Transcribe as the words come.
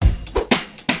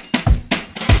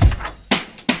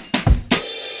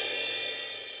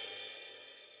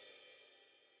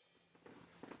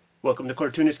Welcome to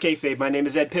Cartoonist Kayfabe. My name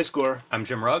is Ed Piskor. I'm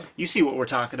Jim Rugg. You see what we're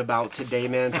talking about today,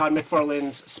 man. Todd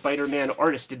McFarlane's Spider-Man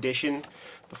Artist Edition.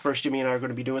 But first, Jimmy and I are going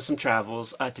to be doing some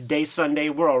travels. Today's Sunday.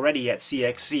 We're already at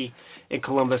CXC in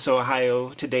Columbus, Ohio.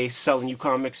 Today, selling you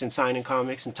comics and signing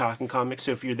comics and talking comics.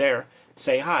 So if you're there,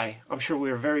 say hi. I'm sure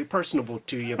we're very personable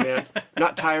to you, man.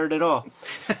 Not tired at all.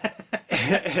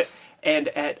 And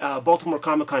at Baltimore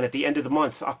Comic Con at the end of the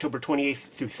month, October 28th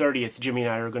through 30th, Jimmy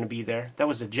and I are going to be there. That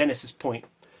was the genesis point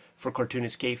for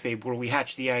Cartoonist Kayfabe, where we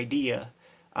hatched the idea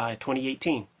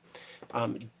 2018.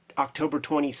 October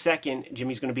 22nd,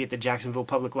 Jimmy's going to be at the Jacksonville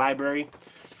Public Library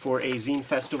for a zine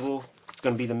festival. It's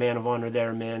going to be the man of honor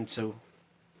there, man. So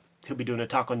he'll be doing a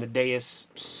talk on the dais,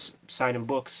 signing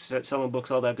books, selling books,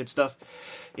 all that good stuff.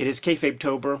 It is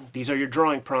Kayfabe-tober. These are your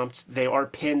drawing prompts. They are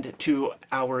pinned to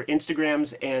our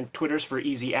Instagrams and Twitters for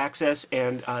easy access,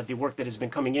 and the work that has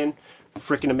been coming in,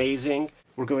 freaking amazing.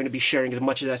 We're going to be sharing as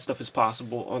much of that stuff as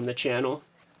possible on the channel.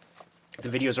 The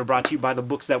videos are brought to you by the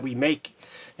books that we make,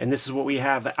 and this is what we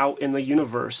have out in the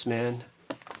universe, man.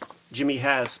 Jimmy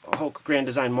has Hulk Grand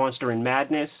Design Monster and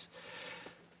Madness.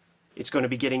 It's going to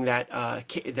be getting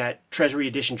that Treasury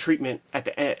Edition treatment at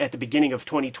the beginning of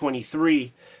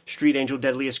 2023. Street Angel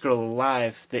Deadliest Girl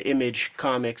Alive, the Image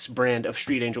Comics brand of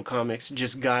Street Angel Comics,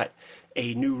 just got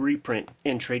a new reprint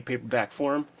in trade paperback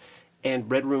form.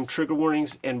 And Red Room Trigger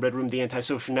Warnings and Red Room The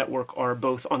Antisocial Network are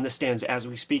both on the stands as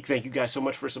we speak. Thank you guys so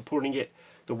much for supporting it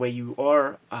the way you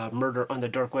are. Murder on the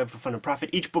Dark Web for Fun and Profit.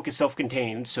 Each book is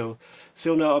self-contained, so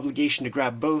feel no obligation to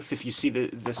grab both. If you see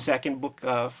the second book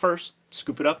first,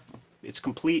 scoop it up. It's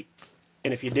complete.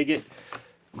 And if you dig it,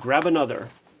 grab another.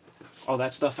 All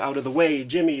that stuff out of the way.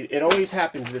 Jimmy, it always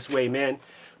happens this way, man,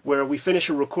 where we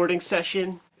finish a recording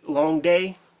session, long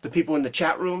day, the people in the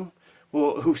chat room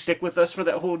who stick with us for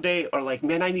that whole day are like,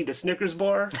 man, I need a Snickers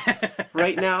bar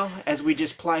right now as we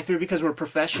just ply through because we're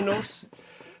professionals.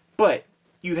 But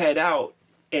you head out,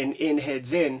 and in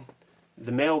heads in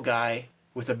the mail guy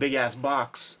with a big-ass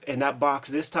box, and that box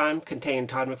this time contained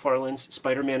Todd McFarlane's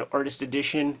Spider-Man Artist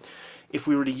Edition. If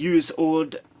we were to use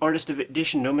old Artist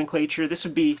Edition nomenclature, this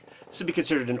would be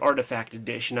considered an artifact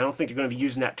edition. I don't think you're going to be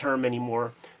using that term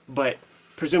anymore, but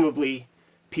presumably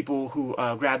people who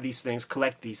grab these things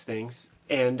collect these things,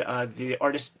 and the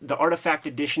artifact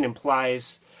edition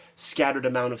implies scattered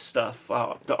amount of stuff.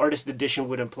 The artist edition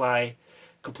would imply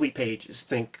complete pages.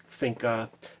 Think the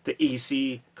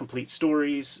EC complete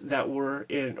stories that were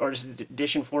in artist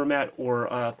edition format,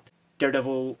 or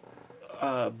Daredevil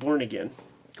Born Again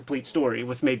complete story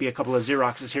with maybe a couple of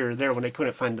Xeroxes here or there when they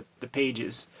couldn't find the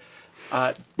pages.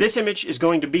 This image is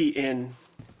going to be in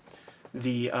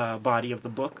the body of the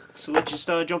book, so let's just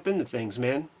jump into things,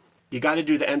 man. You got to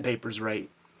do the end papers right.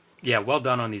 Yeah, well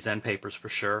done on these end papers for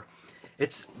sure.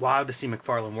 It's wild to see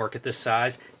McFarlane work at this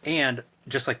size, and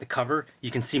just like the cover, you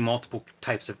can see multiple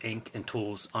types of ink and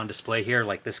tools on display here,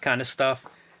 like this kind of stuff.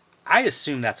 I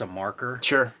assume that's a marker.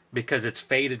 Sure. Because it's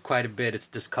faded quite a bit, it's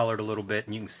discolored a little bit,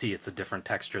 and you can see it's a different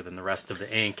texture than the rest of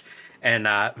the ink. And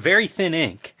very thin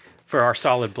ink for our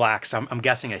solid blacks. I'm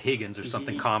guessing a Higgins or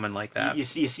something common like that. You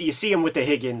see him with the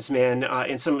Higgins, man,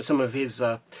 in some of his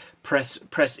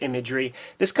press imagery.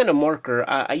 This kind of marker,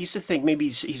 I used to think maybe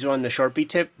he's on the Sharpie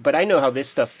tip, but I know how this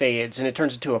stuff fades and it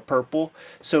turns into a purple,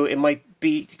 so it might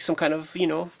be some kind of,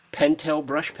 pen tail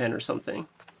brush pen or something.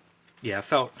 Yeah,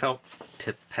 felt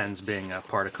tip pens being a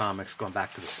part of comics going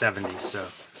back to the 70s, so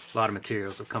a lot of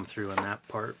materials have come through in that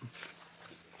part.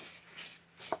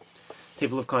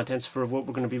 Table of contents for what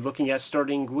we're going to be looking at,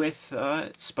 starting with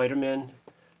Spider-Man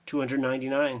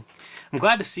 299. I'm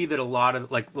glad to see that a lot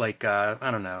of, I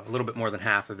don't know, a little bit more than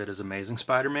half of it is Amazing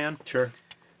Spider-Man. Sure.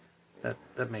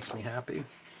 That makes me happy.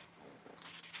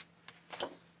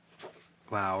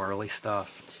 Wow, early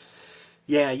stuff.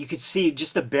 Yeah, you could see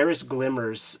just the barest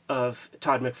glimmers of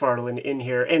Todd McFarlane in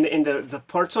here. And the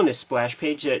parts on his splash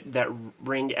page that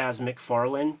ring as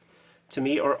McFarlane, to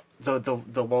me, are the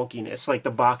wonkiness, like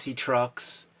the boxy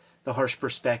trucks, the harsh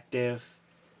perspective.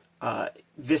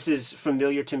 This is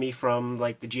familiar to me from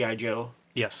like the G.I. Joe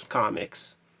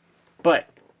comics. But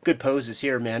good poses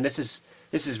here, man. This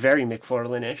is very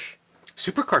McFarlane-ish.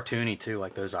 Super cartoony too,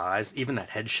 like those eyes, even that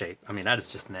head shape. I mean, that is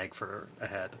just an egg for a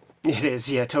head. It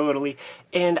is, yeah, totally.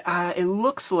 And it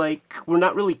looks like we're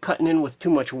not really cutting in with too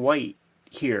much white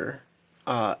here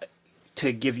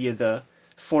to give you the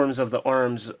forms of the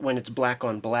arms when it's black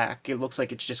on black. It looks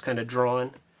like it's just kind of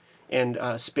drawn, and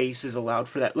space is allowed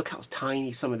for that. Look how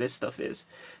tiny some of this stuff is.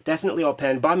 Definitely all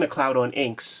pen. Bob McLeod on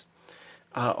inks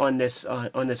on this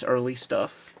early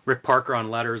stuff. Rick Parker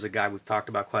on letters, a guy we've talked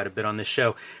about quite a bit on this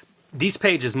show. These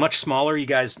pages much smaller. You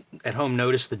guys at home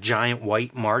notice the giant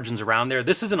white margins around there.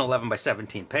 This is an 11 by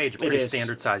 17 page, a pretty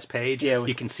standard size page. Yeah,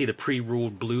 you can see the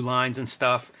pre-ruled blue lines and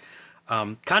stuff.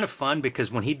 Kind of fun because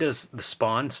when he does the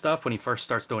Spawn stuff, when he first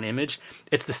starts doing image,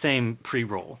 it's the same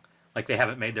pre-roll. Like they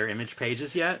haven't made their image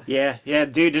pages yet. Yeah,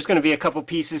 dude. There's going to be a couple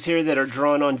pieces here that are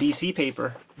drawn on DC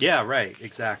paper. Yeah, right.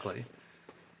 Exactly.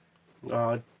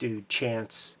 Oh, dude,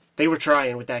 Chance. They were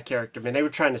trying with that character, man. They were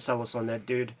trying to sell us on that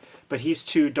dude. But he's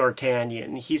too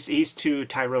D'Artagnan. He's too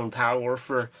Tyrone Power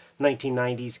for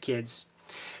 1990s kids.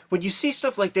 When you see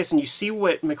stuff like this and you see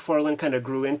what McFarlane kind of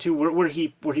grew into, where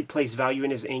he placed value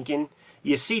in his inking,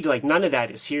 you see like none of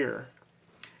that is here.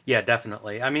 Yeah,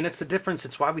 definitely. I mean, it's the difference.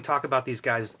 It's why we talk about these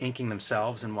guys inking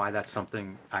themselves and why that's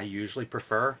something I usually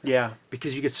prefer. Yeah.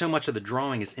 Because you get so much of the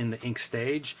drawing is in the ink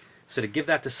stage. So to give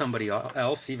that to somebody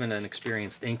else, even an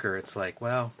experienced inker, it's like,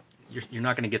 well, you're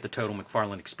not going to get the total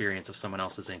McFarlane experience if someone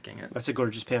else is inking it. That's a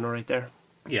gorgeous panel right there.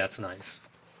 Yeah, it's nice.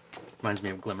 Reminds me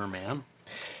of Glimmer Man.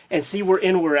 And see, we're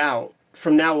in, we're out.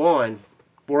 From now on,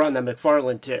 we're on the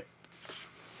McFarlane tip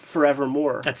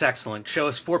forevermore. That's excellent. Show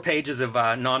us 4 pages of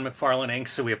non-McFarlane ink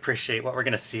so we appreciate what we're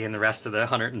going to see in the rest of the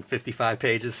 155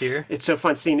 pages here. It's so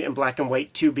fun seeing it in black and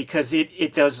white, too, because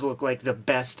it does look like the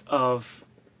best of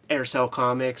Aircel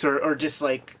comics or just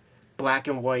like black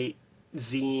and white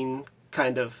zine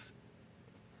kind of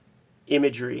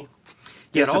imagery.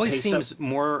 Yeah, it always seems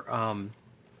more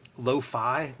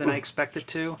lo-fi than I expect it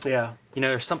to. Yeah. You know,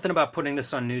 there's something about putting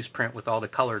this on newsprint with all the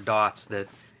colored dots that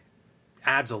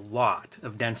adds a lot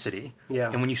of density. Yeah.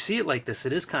 And when you see it like this,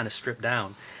 it is kind of stripped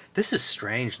down. This is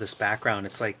strange, this background.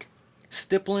 It's like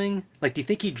stippling. Like, do you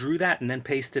think he drew that and then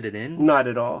pasted it in? Not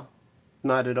at all.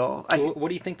 Not at all. What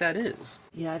do you think that is?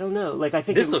 Yeah, I don't know. Like, I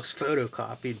think this looks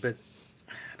photocopied, but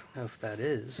I don't know if that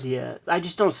is. Yeah, I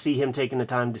just don't see him taking the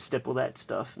time to stipple that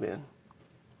stuff, man.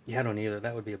 Yeah, I don't either.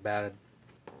 That would be a bad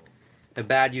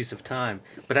use of time.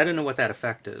 But I don't know what that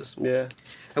effect is. Yeah.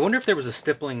 I wonder if there was a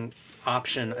stippling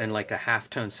option in like a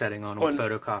halftone setting on old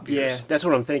photocopiers. Yeah, that's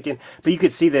what I'm thinking. But you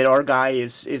could see that our guy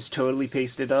is totally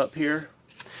pasted up here.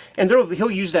 And he'll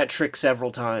use that trick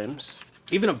several times.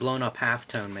 Even a blown up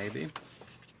halftone, maybe.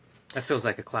 That feels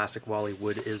like a classic Wally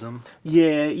Wood-ism.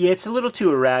 Yeah, it's a little too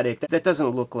erratic. That doesn't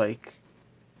look like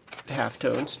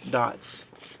halftones, dots.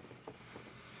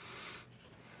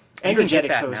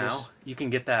 Energetic poses. Now. You can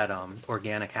get that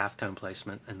organic halftone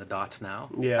placement in the dots now.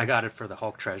 Yeah. I got it for the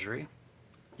Hulk Treasury.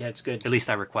 Yeah, it's good. At least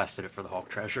I requested it for the Hulk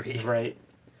Treasury. Right.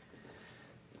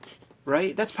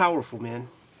 Right? That's powerful, man.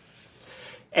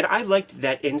 And I liked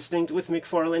that instinct with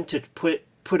McFarlane to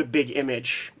put a big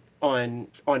image on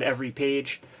every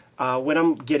page. When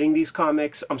I'm getting these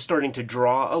comics, I'm starting to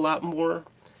draw a lot more.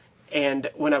 And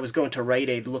when I was going to Rite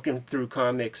Aid looking through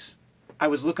comics, I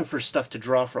was looking for stuff to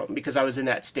draw from because I was in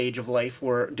that stage of life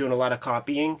where doing a lot of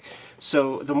copying.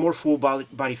 So the more full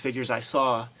body figures I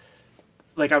saw,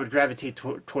 like I would gravitate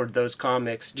toward those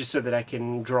comics just so that I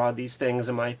can draw these things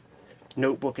in my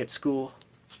notebook at school.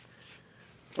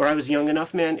 Or I was young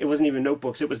enough, man, it wasn't even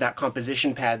notebooks. It was that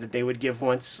composition pad that they would give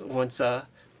once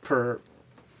per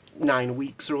 9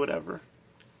 weeks or whatever.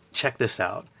 Check this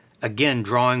out. Again,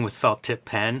 drawing with felt tip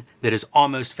pen that is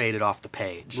almost faded off the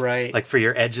page. Right. Like for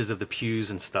your edges of the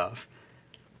pews and stuff.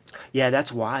 Yeah,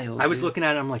 that's wild. I was looking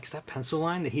at it, I'm like, is that pencil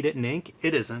line that he didn't ink?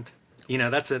 It isn't. You know,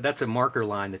 that's a marker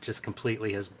line that just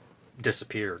completely has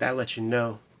disappeared. That lets you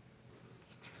know.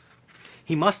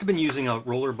 He must have been using a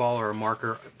roller ball or a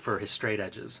marker for his straight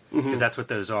edges. Because that's what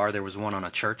those are. There was one on a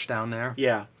church down there.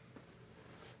 Yeah.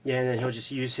 Yeah, and then he'll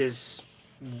just use his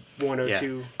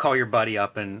 102. Yeah. Call your buddy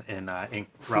up and ink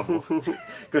rubble.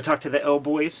 Go talk to the L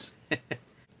boys.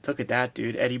 Look at that,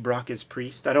 dude. Eddie Brock is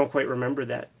Priest. I don't quite remember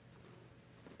that.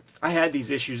 I had these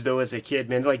issues, though, as a kid,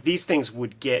 man. Like, these things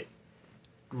would get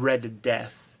read to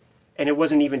death. And it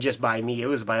wasn't even just by me. It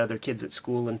was by other kids at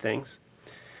school and things.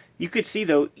 You could see,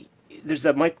 though, there's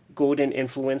the Mike Golden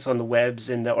influence on the webs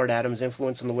and the Art Adams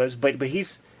influence on the webs, but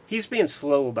he's being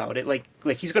slow about it. Like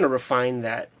he's going to refine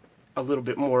that a little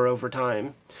bit more over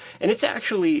time. And it's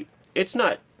actually, it's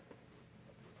not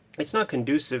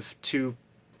conducive to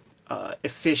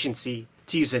efficiency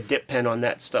to use a dip pen on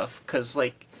that stuff, because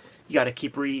like you got to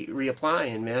keep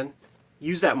reapplying, man.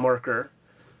 Use that marker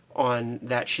on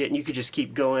that shit and you could just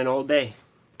keep going all day.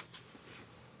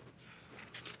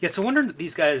 Yeah, it's a wonder that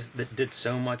these guys that did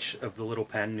so much of the little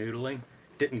pen noodling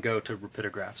didn't go to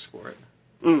rapidographs for it.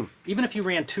 Even if you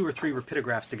ran 2 or 3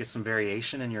 rapidographs to get some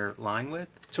variation in your line width,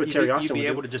 you'd be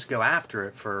able to just go after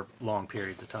it for long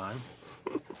periods of time.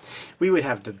 We would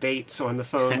have debates on the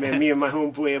phone, man, me and my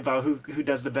homeboy, about who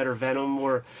does the better Venom.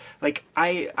 Or like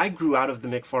I grew out of the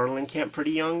McFarlane camp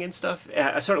pretty young and stuff.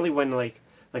 Certainly when like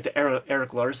like the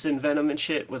Eric Larson Venom and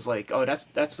shit was like, oh,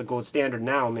 that's the gold standard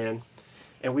now, man.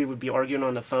 And we would be arguing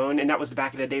on the phone, and that was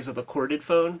back in the days of the corded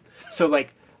phone. So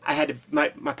like I had to, my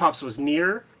pops was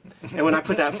near, and when I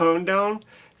put that phone down,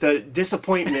 the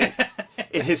disappointment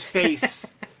in his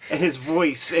face and his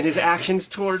voice and his actions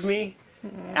toward me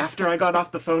after I got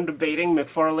off the phone debating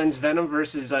McFarlane's Venom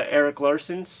versus Eric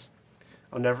Larson's,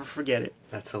 I'll never forget it.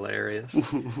 That's hilarious.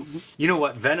 You know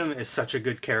what? Venom is such a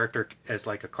good character as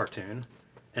like a cartoon,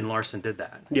 and Larson did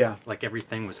that. Yeah. Like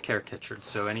everything was caricatured,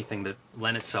 so anything that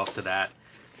lent itself to that,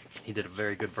 he did a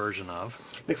very good version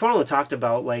of. McFarlane talked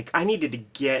about, like, I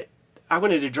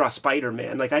wanted to draw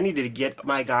Spider-Man. Like, I needed to get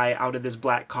my guy out of this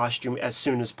black costume as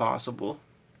soon as possible.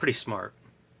 Pretty smart.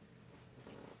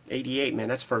 88, man,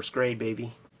 that's first grade,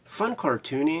 baby. Fun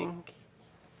cartooning,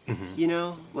 you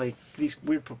know, like these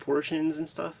weird proportions and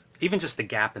stuff. Even just the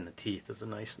gap in the teeth is a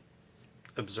nice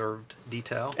observed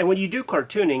detail. And when you do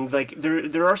cartooning, like,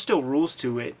 there are still rules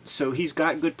to it, so he's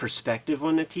got good perspective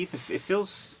on the teeth. It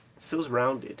feels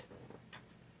rounded.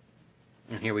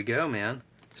 And here we go, man.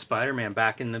 Spider-Man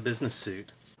back in the business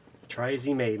suit. Try as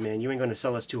he may, man. You ain't going to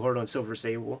sell us too hard on Silver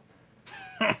Sable.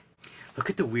 Look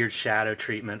at the weird shadow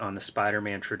treatment on the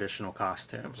Spider-Man traditional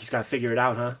costume. He's got to figure it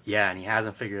out, huh? Yeah, and he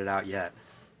hasn't figured it out yet.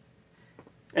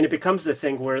 And it becomes the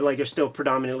thing where, like, there's still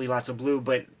predominantly lots of blue,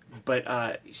 but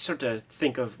you start to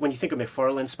think of, when you think of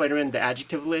McFarlane Spider-Man, the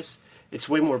adjective list, it's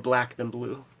way more black than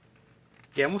blue.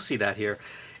 Yeah, and we'll see that here.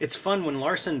 It's fun when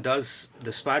Larson does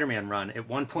the Spider-Man run. At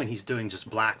one point, he's doing just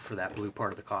black for that blue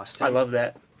part of the costume. I love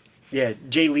that. Yeah,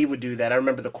 Jay Lee would do that. I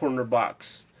remember the corner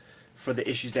box for the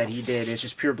issues that he did. It's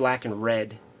just pure black and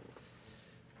red.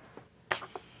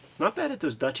 Not bad at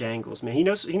those Dutch angles, man. He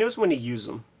knows when to use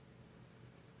them.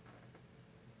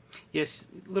 Yes,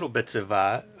 little bits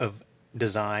of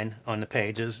design on the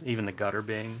pages, even the gutter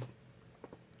being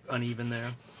uneven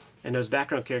there. And those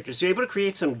background characters, so you're able to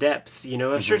create some depth, you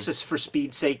know. I'm sure it's just for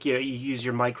speed's sake, you use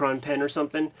your Micron pen or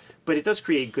something, but it does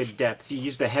create good depth. You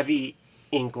use the heavy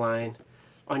ink line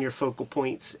on your focal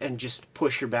points and just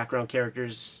push your background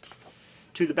characters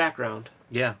to the background.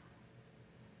 Yeah.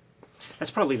 That's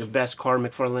probably the best car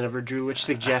McFarlane ever drew, which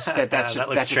suggests that that's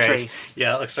a trace.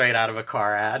 Yeah, it looks right out of a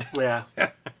car ad. Yeah.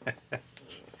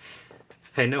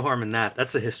 Hey, no harm in that.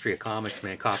 That's the history of comics,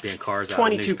 man. Copying cars out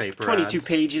of newspaper 22 ads.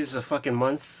 pages a fucking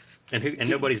month. And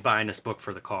nobody's buying this book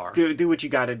for the car. Do what you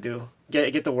got to do.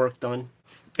 Get the work done.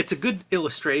 It's a good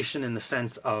illustration in the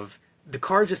sense of the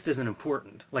car just isn't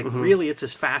important. Like, really, it's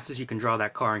as fast as you can draw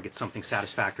that car and get something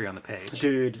satisfactory on the page.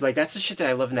 Dude, like, that's the shit that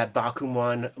I love in that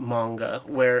Bakuman manga,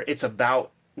 where it's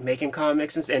about making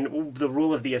comics and the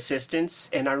rule of the assistants.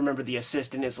 And I remember the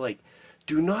assistant is like,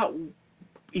 do not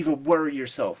even worry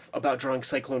yourself about drawing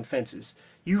cyclone fences.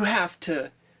 You have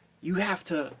to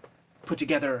put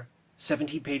together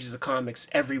 17 pages of comics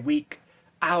every week.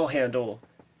 I'll handle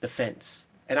the fence,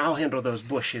 and I'll handle those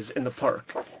bushes in the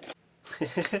park.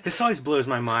 This always blows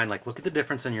my mind. Like, look at the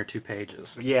difference in your 2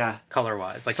 pages. Yeah.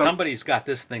 Color-wise. Like, somebody's got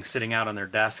this thing sitting out on their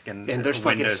desk, and there's the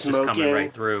fucking windows smoke just coming in.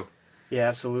 right through. Yeah,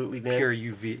 absolutely, man. Pure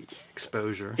UV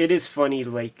exposure. It is funny,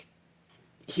 like,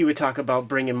 he would talk about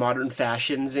bringing modern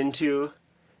fashions into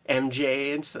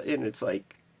MJ, and it's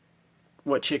like,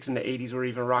 what chicks in the 80s were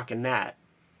even rocking that?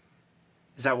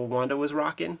 Is that what Wanda was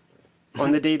rocking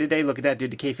on the day-to-day? Look at that,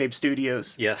 dude, the Kayfabe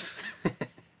Studios. Yes.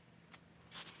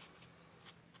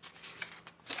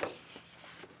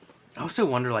 I also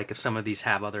wonder, like, if some of these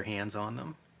have other hands on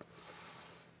them.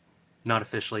 Not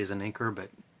officially as an inker, but,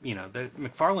 you know,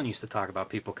 McFarlane used to talk about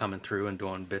people coming through and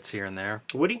doing bits here and there.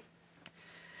 Would he?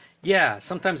 Yeah,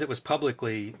 sometimes it was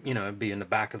publicly, you know, it'd be in the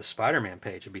back of the Spider-Man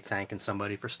page. It'd be thanking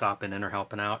somebody for stopping in or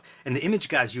helping out. And the Image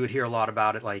guys, you would hear a lot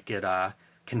about it, like, at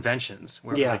conventions,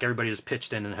 where it was like everybody just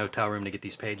pitched in a hotel room to get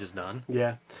these pages done.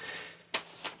 Yeah.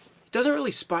 Doesn't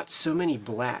really spot so many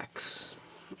blacks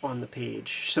on the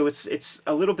page, so it's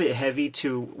a little bit heavy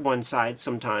to one side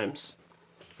sometimes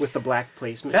with the black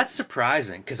placement. That's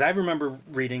surprising, because I remember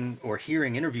reading or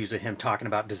hearing interviews of him talking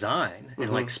about design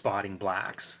and like spotting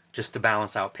blacks just to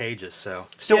balance out pages. So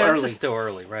still early. It's just still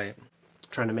early, right?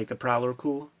 Trying to make the Prowler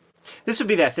cool. This would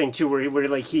be that thing too, where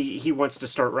like he wants to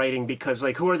start writing because,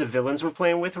 like, who are the villains we're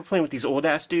playing with? We're playing with these old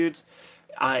ass dudes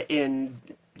in,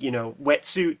 you know,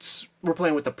 wetsuits. We're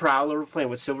playing with the Prowler. We're playing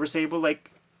with Silver Sable.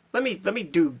 Like, let me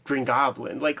do Green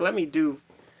Goblin. Like, let me do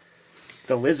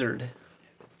the Lizard.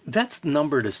 That's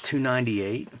numbered as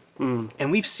 298,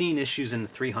 and we've seen issues in the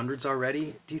 300s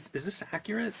already. Is this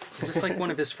accurate? Is this like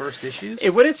one of his first issues?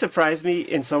 It wouldn't surprise me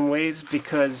in some ways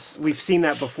because we've seen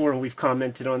that before and we've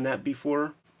commented on that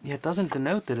before. Yeah, it doesn't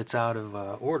denote that it's out of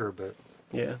order, but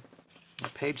yeah, the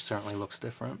page certainly looks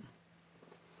different.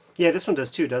 Yeah, this one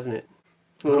does too, doesn't it?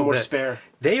 A little more bit. spare.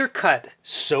 They are cut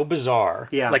so bizarre.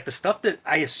 Yeah. Like the stuff that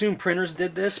I assume printers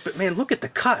did this, but man, look at the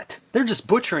cut. They're just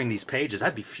butchering these pages.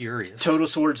 I'd be furious. Total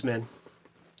swordsman,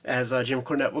 as Jim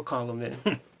Cornette would call him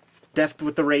in. Deft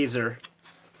with the razor.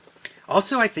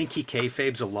 Also, I think he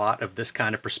kayfabes a lot of this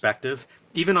kind of perspective.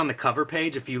 Even on the cover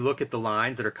page, if you look at the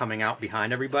lines that are coming out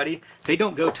behind everybody, they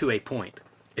don't go to a point.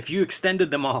 If you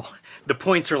extended them all, the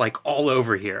points are like all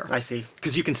over here. I see.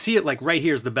 Because you can see it like right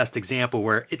here is the best example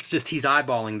where it's just he's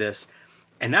eyeballing this,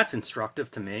 and that's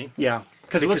instructive to me. Yeah,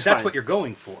 because Because that's what you're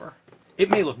going for. It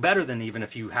may look better than even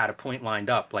if you had a point lined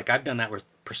up. Like I've done that with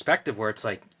perspective where it's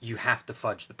like you have to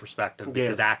fudge the perspective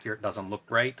because accurate doesn't look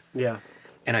right. Yeah.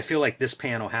 And I feel like this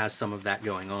panel has some of that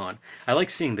going on. I like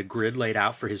seeing the grid laid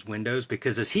out for his windows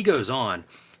because as he goes on,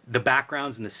 the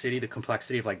backgrounds in the city, the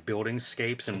complexity of like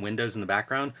buildingscapes and windows in the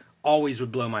background always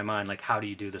would blow my mind. Like, how do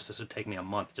you do this? This would take me a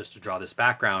month just to draw this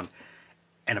background.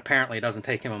 And apparently it doesn't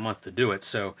take him a month to do it.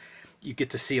 So you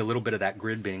get to see a little bit of that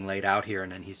grid being laid out here,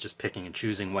 and then he's just picking and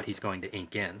choosing what he's going to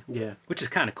ink in. Yeah. Which is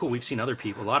kind of cool. We've seen other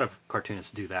people, a lot of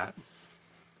cartoonists do that.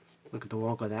 Look at the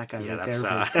walk of that guy Yeah, right that's,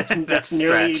 there. That's that's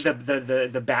nearly stretched.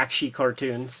 the Bakshi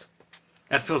cartoons.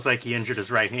 That feels like he injured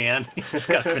his right hand. He's just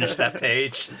got to finish that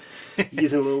page.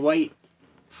 Using a little white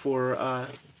for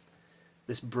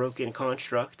this broken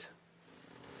construct.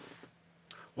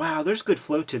 Wow, there's good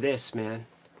flow to this, man.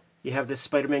 You have this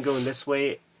Spider-Man going this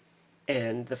way,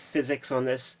 and the physics on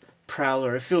this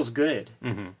Prowler, it feels good.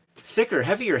 Mm-hmm. Thicker,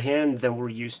 heavier hand than we're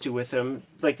used to with him.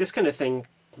 Like, this kind of thing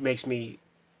makes me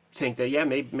think that, yeah,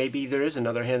 maybe there is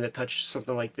another hand that touched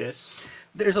something like this.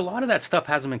 There's a lot of that stuff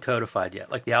hasn't been codified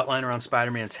yet. Like the outline around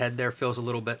Spider-Man's head there feels a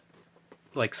little bit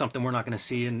like something we're not going to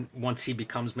see in once he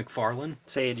becomes McFarlane.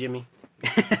 Say it, Jimmy.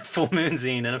 Full moon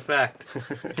zine in effect.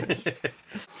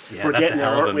 Yeah, We're that's a getting there,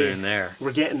 hell of a aren't we? moon there.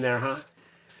 We're getting there, huh?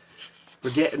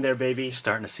 We're getting there, baby.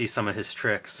 Starting to see some of his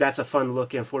tricks. That's a fun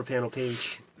looking 4-panel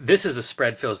page. This is a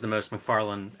spread feels the most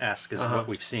McFarlane-esque is what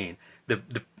we've seen. The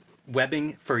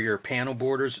webbing for your panel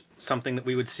borders, something that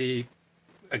we would see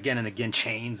again and again,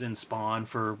 chains in Spawn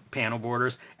for panel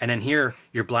borders. And then here,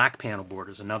 your black panel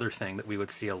borders, another thing that we would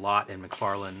see a lot in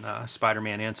McFarlane,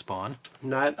 Spider-Man and Spawn.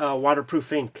 Not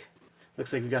waterproof ink.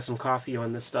 Looks like we got some coffee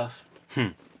on this stuff.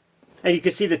 And you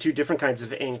can see the two different kinds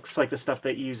of inks, like the stuff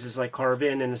that uses like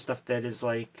carbon and the stuff that is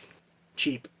like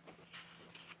cheap.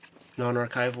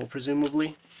 Non-archival,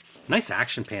 presumably. Nice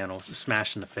action panel,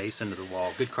 smashing the face into the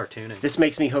wall. Good cartooning. This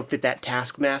makes me hope that that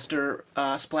Taskmaster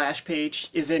splash page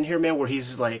is in here, man, where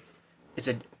he's like, it's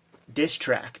a diss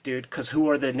track, dude, because who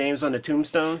are the names on the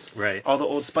tombstones? Right. All the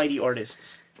old Spidey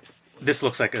artists. This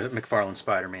looks like a McFarlane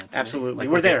Spider-Man to me. Absolutely.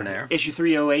 Like We're there. getting there. Issue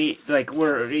 308, like,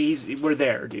 we're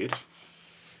there, dude.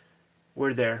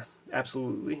 We're there.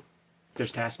 Absolutely.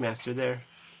 There's Taskmaster there.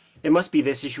 It must be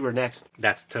this issue or next.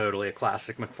 That's totally a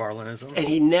classic McFarlaneism. And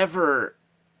he never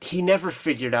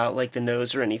figured out like the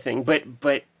nose or anything, but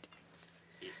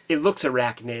it looks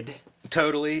arachnid.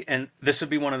 Totally, and this would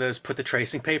be one of those put the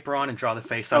tracing paper on and draw the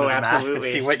face under the mask and absolutely.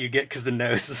 see what you get because the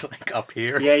nose is like up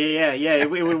here. Yeah.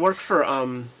 It would work for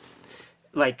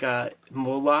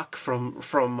Moloch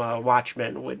from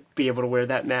Watchmen would be able to wear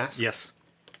that mask. Yes.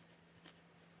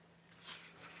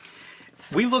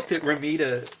 We looked at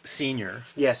Ramita Senior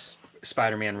Yes.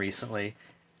 Spider-Man recently,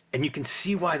 and you can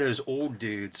see why those old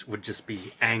dudes would just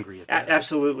be angry at this.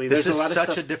 Absolutely. This There's is a lot of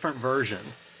such stuff. a different version.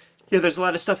 Yeah, there's a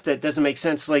lot of stuff that doesn't make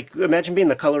sense. Like, imagine being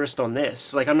the colorist on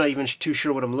this. Like, I'm not even too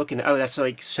sure what I'm looking at. Oh, that's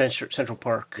like Central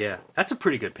Park. Yeah, that's a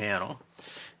pretty good panel.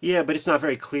 Yeah, but it's not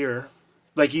very clear.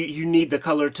 Like, you need the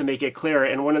color to make it clear,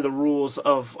 and one of the rules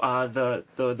of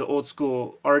the old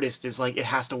school artist is, like, it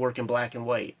has to work in black and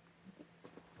white.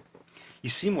 You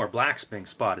see more blacks being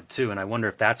spotted too, and I wonder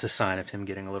if that's a sign of him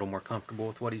getting a little more comfortable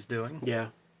with what he's doing. Yeah.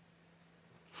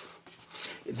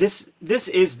 This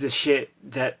is the shit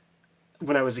that,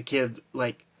 when I was a kid,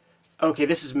 like, okay,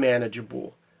 this is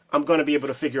manageable. I'm going to be able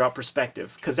to figure out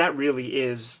perspective, because that really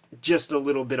is just a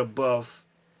little bit above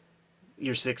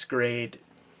your 6th grade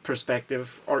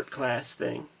perspective art class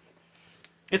thing.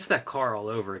 It's that car all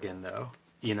over again, though.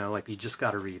 You know, like you just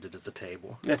got to read it as a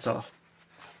table. That's all.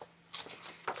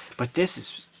 But this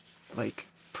is, like,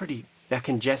 pretty, that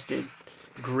congested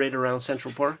grid around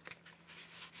Central Park.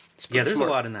 It's pretty Yeah, there's smart.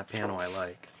 a lot in that panel I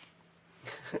like.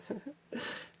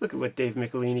 Look at what Dave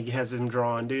Michelini has him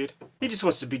drawing, dude. He just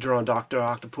wants to be drawing Dr.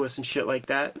 Octopus and shit like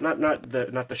that. Not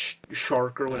the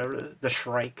shark or whatever, the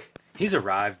Shrike. He's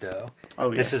arrived, though.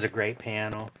 Oh, yeah. This is a great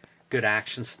panel. Good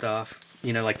action stuff.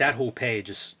 You know, like that whole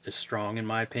page is strong in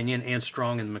my opinion, and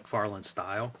strong in the McFarlane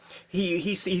style.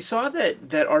 He saw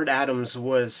that Art Adams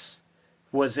was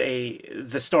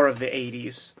the star of the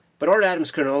 80s, But Art Adams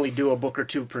could only do a book or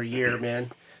two per year, man.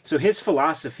 So his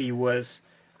philosophy was,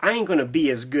 I ain't gonna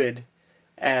be as good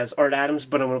as Art Adams,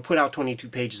 but I'm going to put out 22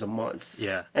 pages a month.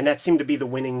 Yeah. And that seemed to be the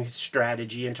winning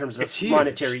strategy in terms of It's huge.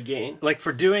 monetary gain. Like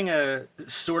for doing a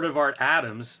sort of Art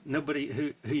Adams, nobody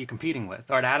who you competing with.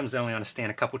 Art Adams only on a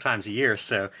stand a couple times a year,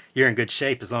 so you're in good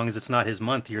shape as long as it's not his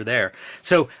month. You're there.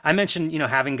 So I mentioned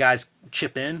having guys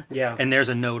chip in. Yeah. And there's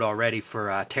a note already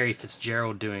for Terry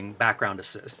Fitzgerald doing background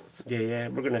assists. Yeah.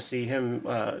 We're going to see him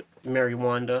marry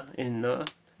Wanda in the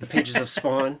pages of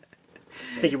Spawn.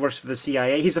 I think he works for the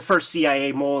CIA. He's the first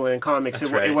CIA mole in comics.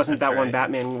 It wasn't that one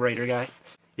Batman writer guy.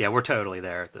 Yeah, we're totally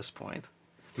there at this point.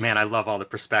 Man, I love all the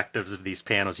perspectives of these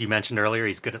panels. You mentioned earlier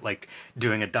he's good at like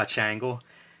doing a Dutch angle.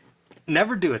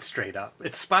 Never do it straight up.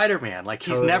 It's Spider-Man. Like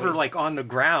he's never like on the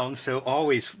ground, so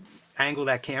always angle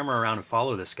that camera around and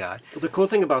follow this guy. The cool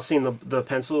thing about seeing the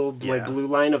pencil like blue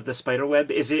line of the spider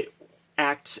web is it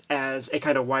acts as a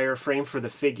kind of wireframe for the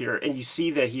figure, and you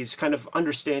see that he's kind of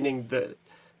understanding the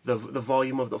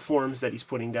volume of the forms that he's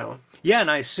putting down. Yeah,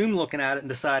 and I assume looking at it and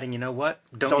deciding, you know what,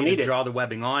 don't need to draw the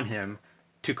webbing on him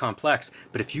too complex.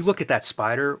 But if you look at that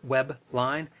spider web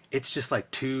line, it's just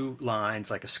like two lines,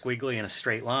 like a squiggly and a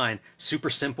straight line, super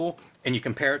simple. And you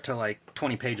compare it to like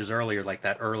 20 pages earlier, like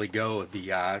that early go of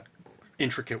the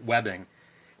intricate webbing.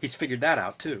 He's figured that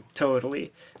out too.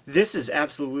 Totally. This is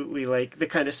absolutely like the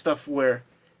kind of stuff where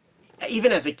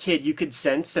even as a kid you could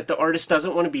sense that the artist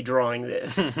doesn't want to be drawing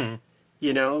this.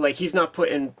 Like he's not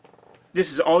putting...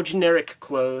 This is all generic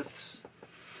clothes.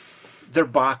 They're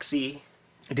boxy.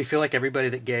 Do you feel like everybody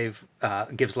that gives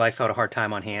Liefeld a hard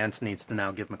time on hands needs to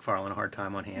now give McFarlane a hard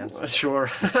time on hands? Sure.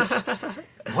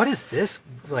 What is this?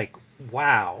 Like,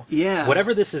 wow. Yeah.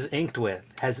 Whatever this is inked with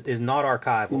is not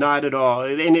archival. Not at all.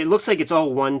 And it looks like it's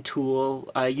all one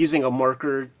tool, using a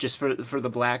marker just for the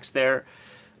blacks there.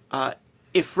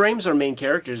 It frames our main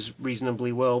characters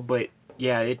reasonably well, but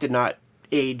yeah, it did not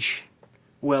age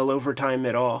well over time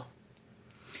at all.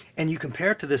 And you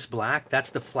compare it to this black,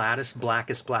 that's the flattest,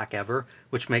 blackest black ever,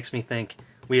 which makes me think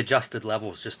we adjusted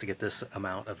levels just to get this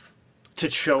amount of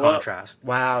to show contrast. Up.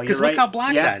 Wow, you're right. Because look how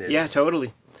black that is. Yeah,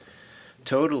 totally.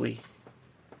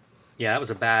 Yeah, that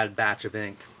was a bad batch of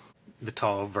ink. The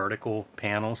tall vertical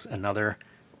panels, another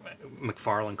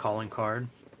McFarlane calling card.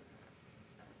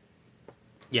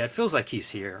 Yeah, it feels like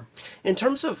he's here. In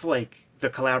terms of like the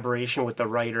collaboration with the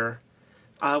writer,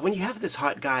 when you have this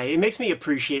hot guy, it makes me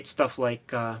appreciate stuff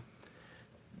like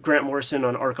Grant Morrison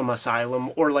on Arkham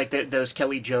Asylum, or like those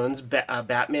Kelly Jones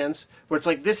Batmans, where it's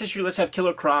like, this issue let's have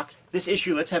Killer Croc, this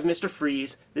issue let's have Mr.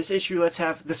 Freeze, this issue let's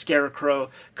have the Scarecrow,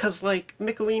 because like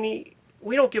Michelini,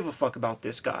 we don't give a fuck about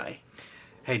this guy.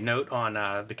 Hey, note on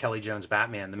the Kelly Jones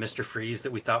Batman, the Mr. Freeze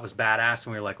that we thought was badass,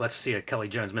 and we were like, let's see a Kelly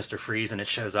Jones Mr. Freeze, and it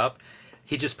shows up.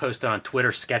 He just posted on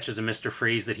Twitter sketches of Mr.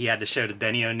 Freeze that he had to show to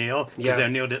Denny O'Neil because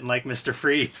O'Neil didn't like Mr.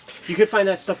 Freeze. You could find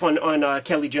that stuff on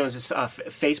Kelly Jones's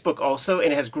Facebook also,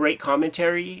 and it has great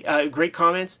commentary, great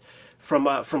comments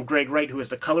from Greg Wright, who is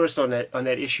the colorist on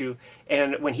that issue.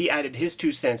 And when he added his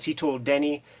 2 cents, he told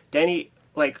Denny,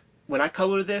 like, when I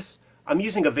color this, I'm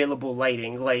using available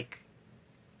lighting. Like,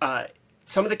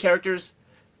 some of the characters,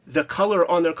 the color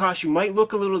on their costume might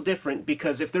look a little different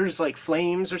because if there's like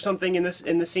flames or something in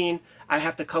the scene, I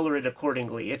have to color it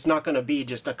accordingly. It's not going to be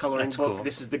just a coloring book. Cool.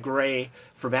 This is the gray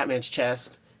for Batman's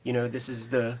chest. This is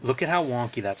the... Look at how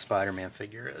wonky that Spider-Man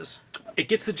figure is. It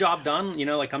gets the job done.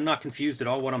 Like I'm not confused at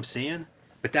all what I'm seeing,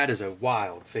 but that is a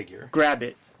wild figure. Grab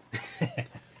it.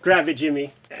 Grab it,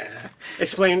 Jimmy.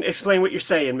 Explain what you're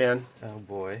saying, man. Oh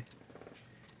boy.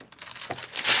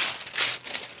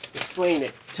 Explain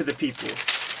it to the people.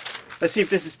 Let's see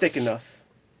if this is thick enough.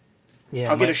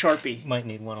 Yeah, I'll get a Sharpie. Might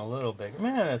need one a little bigger.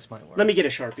 Man, this might work. Let me get a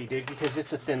Sharpie, dude, because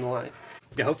it's a thin line.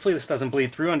 Yeah, hopefully this doesn't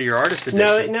bleed through under your artist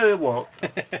edition. No, it won't.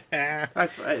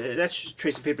 That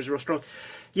tracing paper is real strong.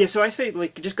 Yeah, so I say,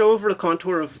 like, just go over the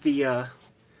contour of the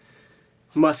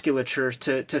musculature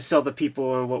to sell the people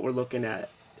on what we're looking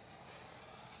at.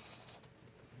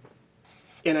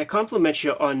 And I compliment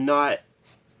you on not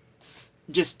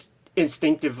just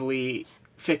instinctively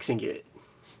fixing it.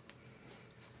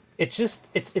 It's just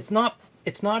it's not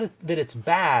that it's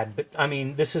bad, but I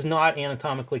mean this is not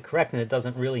anatomically correct, and it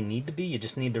doesn't really need to be. You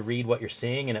just need to read what you're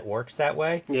seeing, and it works that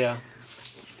way. Yeah,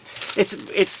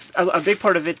 it's a big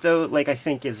part of it though. Like I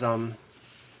think is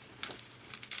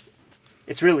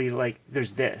it's really like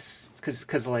there's this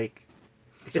because like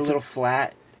it's a little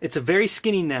flat. It's a very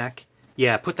skinny neck.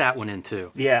 Yeah, put that one in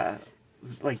too. Yeah,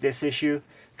 like this issue.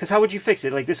 Because how would you fix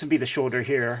it? Like this would be the shoulder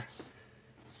here,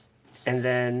 and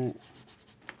then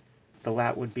The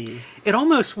lat would be. It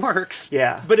almost works.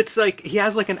 Yeah. But it's like he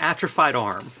has like an atrophied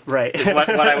arm. Right. Is what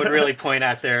I would really point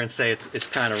at there and say it's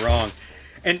kind of wrong.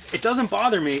 And it doesn't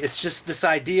bother me. It's just this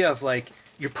idea of like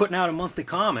you're putting out a monthly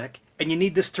comic and you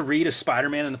need this to read as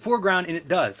Spider-Man in the foreground, and it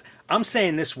does. I'm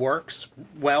saying this works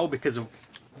well because of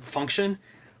function,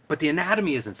 but the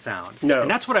anatomy isn't sound. No.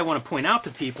 And that's what I want to point out to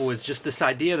people is just this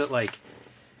idea that like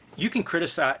you can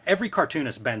criticize every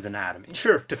cartoonist bends anatomy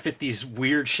Sure. to fit these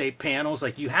weird shaped panels,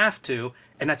 like you have to,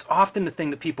 and that's often the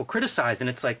thing that people criticize, and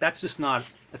it's like that's just not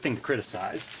a thing to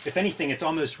criticize. If anything, it's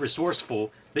almost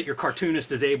resourceful that your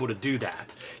cartoonist is able to do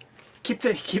that. Keep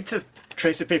the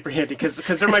trace of paper handy because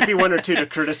there might be one or two to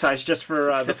criticize just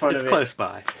for the fun It's of it. close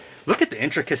by. Look at the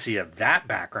intricacy of that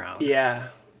background. Yeah.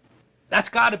 That's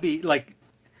got to be like,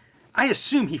 I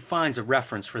assume he finds a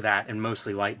reference for that in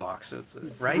mostly light boxes,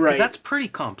 right? Right. Because that's pretty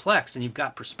complex, and you've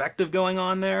got perspective going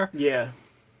on there. Yeah.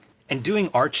 And doing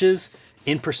arches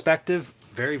in perspective,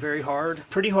 very, very hard.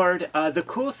 Pretty hard. The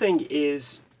cool thing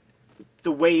is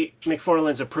the way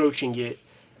McFarlane's approaching it.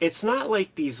 It's not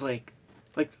like these like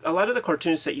a lot of the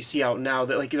cartoons that you see out now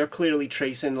that like they're clearly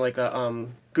tracing like a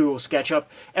Google SketchUp,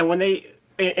 and when they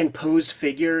and posed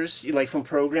figures like from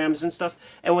programs and stuff,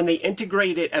 and when they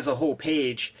integrate it as a whole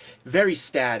page, very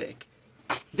static.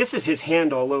 This is his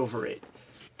hand all over it.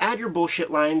 Add your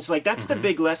bullshit lines. Like that's the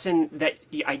big lesson that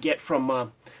I get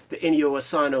from the Inio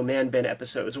Asano Man Ben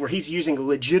episodes, where he's using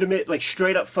legitimate, like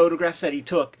straight up photographs that he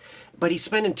took, but he's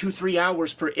spending 2-3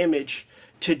 hours per image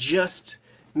to just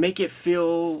make it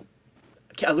feel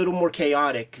a little more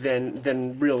chaotic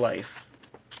than real life.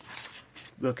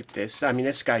 Look at this. I mean,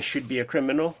 this guy should be a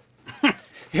criminal.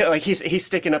 Yeah, like he's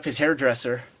sticking up his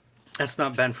hairdresser. That's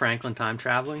not Ben Franklin time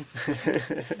traveling.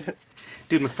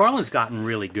 Dude, McFarlane's gotten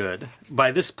really good.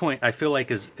 By this point, I feel like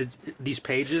these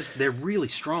pages, they're really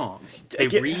strong. They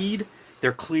read,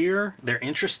 they're clear, they're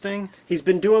interesting. He's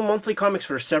been doing monthly comics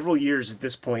for several years at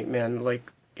this point, man.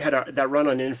 Like, had that run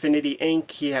on Infinity Inc.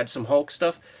 He had some Hulk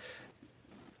stuff.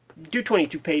 Do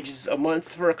 22 pages a month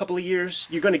for a couple of years,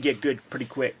 you're going to get good pretty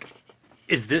quick.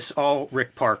 Is this all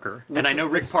Rick Parker? And I know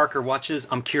Rick Parker watches.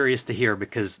 I'm curious to hear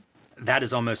because that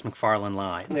is almost McFarlane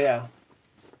lines. Yeah.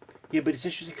 Yeah, but it's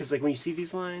interesting because like when you see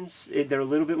these lines, they're a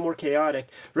little bit more chaotic.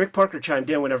 Rick Parker chimed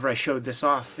in whenever I showed this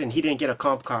off, and he didn't get a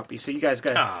comp copy. So you guys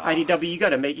got IDW. You got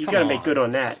to make good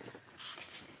on that.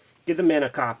 Give the man a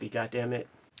copy, goddammit.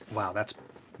 Wow, that's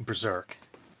berserk.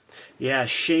 Yeah,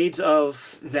 shades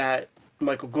of that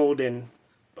Michael Golden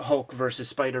Hulk versus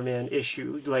Spider-Man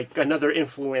issue, like another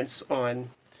influence on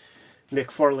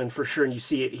McFarlane for sure, and you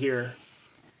see it here.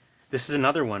 This is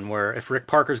another one where if Rick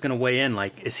Parker's going to weigh in,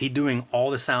 like, is he doing all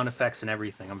the sound effects and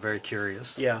everything? I'm very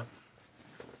curious. Yeah.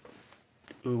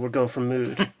 Ooh, we're going from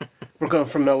mood. We're going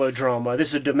from melodrama. This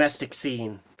is a domestic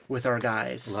scene with our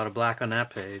guys. A lot of black on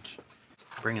that page.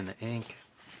 Bringing the ink.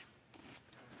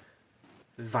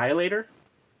 Violator?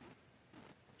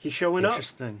 He's showing up.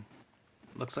 Interesting.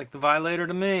 Looks like the Violator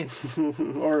to me.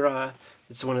 Or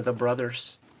it's one of the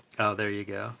brothers. Oh, there you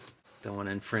go. Don't want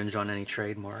to infringe on any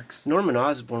trademarks. Norman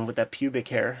Osborn with that pubic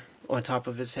hair on top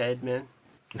of his head, man.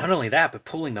 Not only that, but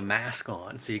pulling the mask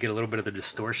on, so you get a little bit of the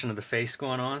distortion of the face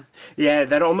going on. Yeah,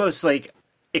 that almost like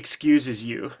excuses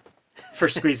you for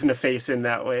squeezing the face in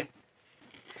that way.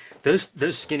 Those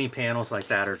skinny panels like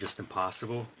that are just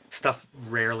impossible. Stuff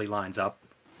rarely lines up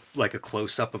like a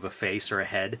close-up of a face or a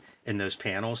head in those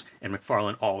panels, and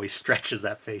McFarlane always stretches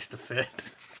that face to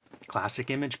fit. Classic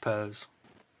Image pose.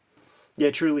 Yeah,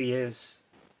 it truly is.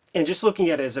 And just looking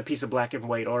at it as a piece of black and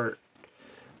white art,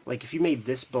 like if you made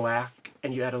this black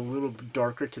and you add a little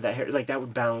darker to that hair, like that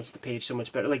would balance the page so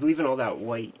much better. Like leaving all that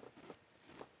white,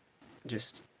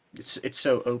 just it's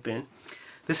so open.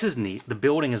 This is neat. The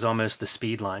building is almost the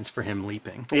speed lines for him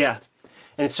leaping. Yeah,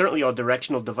 and it's certainly all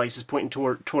directional devices pointing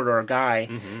toward our guy.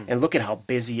 Mm-hmm. And look at how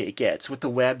busy it gets with the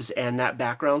webs and that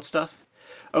background stuff.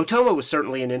 Otomo was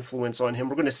certainly an influence on him.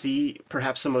 We're going to see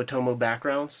perhaps some Otomo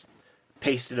backgrounds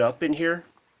pasted up in here.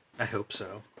 I hope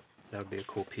so. That would be a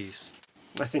cool piece.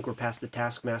 I think we're past the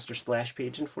Taskmaster splash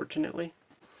page, unfortunately.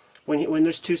 When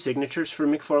there's two signatures for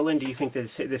McFarlane, do you think that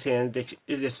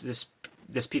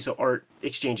this piece of art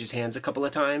exchanges hands a couple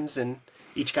of times, and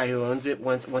each guy who owns it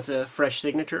wants a fresh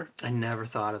signature? I never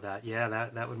thought of that. Yeah,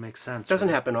 that would make sense. Doesn't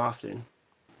happen often.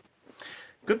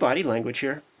 Good body language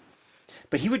here,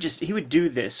 but he would do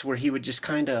this where he would just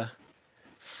kind of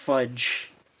fudge.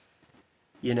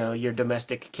 You know, your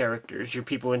domestic characters, your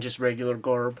people in just regular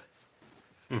garb.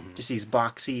 Mm-hmm. Just these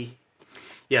boxy.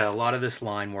 Yeah, a lot of this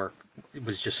line work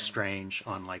was just strange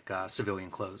on, like,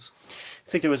 civilian clothes. I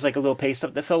think there was, like, a little paste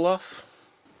up that fell off.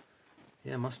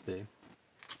 Yeah, it must be.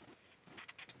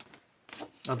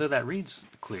 Although that reads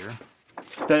clear.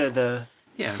 The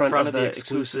Yeah, in front, front of the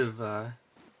exclusive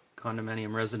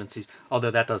condominium residencies.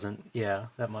 Although that doesn't, yeah,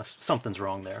 something's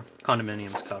wrong there.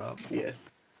 Condominium's cut up. Yeah.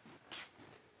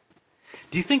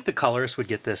 Do you think the colorist would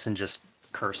get this and just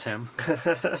curse him?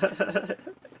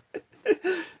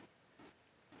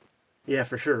 Yeah,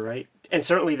 for sure, right? And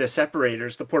certainly the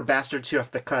separators, the poor bastards who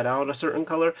have to cut out a certain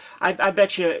color. I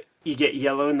bet you get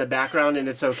yellow in the background and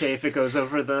it's okay if it goes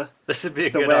over the... This would be a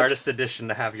The good webs. artist edition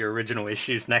to have your original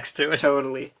issues next to it.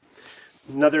 Totally.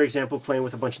 Another example playing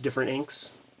with a bunch of different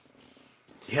inks.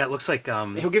 Yeah, it looks like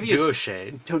give you duo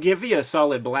shade. He'll give you a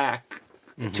solid black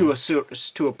to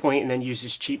a point and then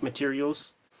uses cheap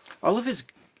materials. All of his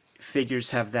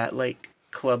figures have that like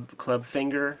club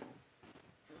finger.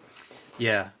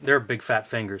 Yeah, they're big fat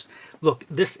fingers. Look,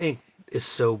 this ink is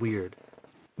so weird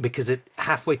because it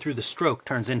halfway through the stroke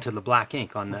turns into the black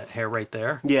ink on the hair right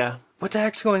there. Yeah. What the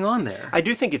heck's going on there? I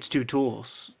do think it's two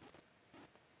tools.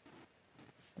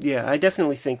 Yeah, I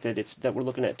definitely think that we're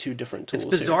looking at two different tools. It's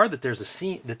bizarre that there's a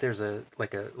seam,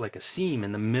 like a seam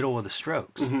in the middle of the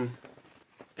strokes.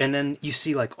 And then you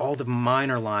see like all the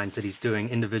minor lines that he's doing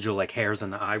individual like hairs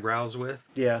and the eyebrows with.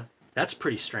 Yeah. That's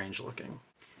pretty strange looking.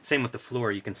 Same with the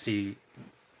floor. You can see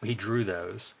he drew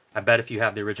those. I bet if you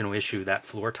have the original issue, that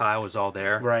floor tile is all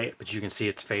there. Right. But you can see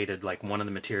it's faded. Like one of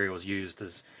the materials used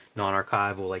is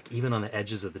non-archival, like even on the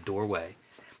edges of the doorway.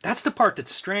 That's the part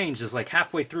that's strange is like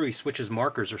halfway through he switches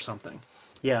markers or something.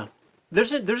 Yeah.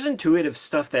 There's intuitive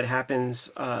stuff that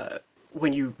happens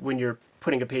when you're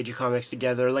putting a page of comics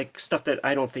together, like stuff that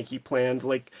I don't think he planned,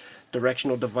 like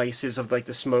directional devices of like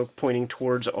the smoke pointing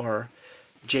towards our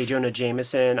J. Jonah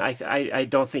Jameson. I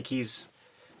don't think he's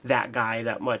that guy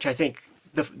that much. I think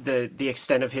the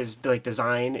extent of his like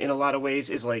design in a lot of ways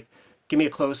is like, give me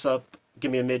a close up,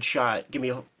 give me a mid shot, give me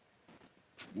a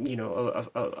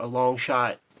long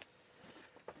shot,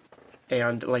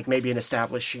 and like maybe an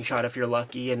establishing shot if you're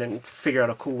lucky, and then figure out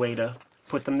a cool way to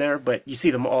put them there. But you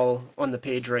see them all on the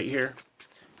page right here,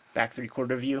 back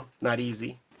 3/4 view. Not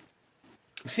easy.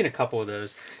 I've seen a couple of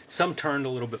those. Some turned a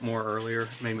little bit more earlier.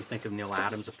 Made me think of Neil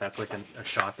Adams, if that's like a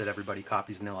shot that everybody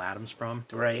copies Neil Adams from.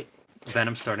 Right.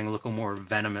 Venom starting to look a little more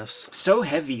venomous. So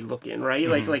heavy looking, right?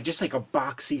 Like just like a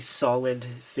boxy, solid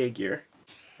figure.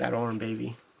 That arm,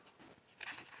 baby.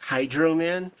 Hydro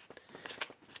Man.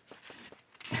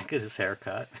 Look at his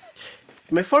haircut.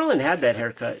 McFarlane had that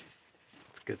haircut.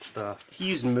 It's good stuff. He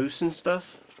used mousse and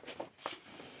stuff.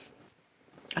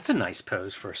 That's a nice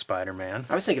pose for a Spider-Man.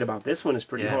 I was thinking about this one is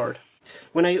pretty Yeah. hard.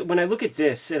 When I look at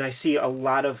this and I see a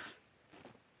lot of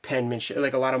penmanship,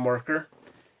 like a lot of marker,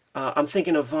 I'm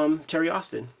thinking of Terry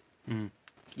Austin.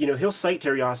 You know, he'll cite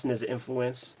Terry Austin as an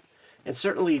influence, and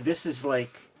certainly this is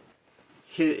like,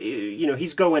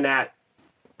 he's going at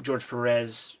George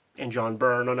Perez and John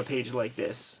Byrne on a page like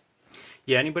this.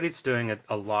 Yeah, anybody that's doing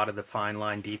a lot of the fine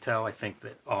line detail, I think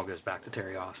that all goes back to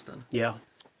Terry Austin. Yeah.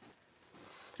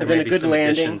 There And then may a be good some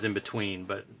landing. additions in between,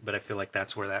 but I feel like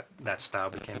that's where that style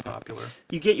became popular.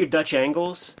 You get your Dutch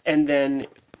angles, and then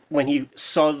when he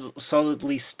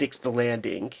solidly sticks the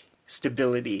landing,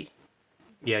 stability.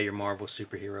 Yeah, your Marvel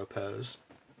superhero pose.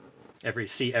 Every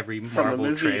From the Marvel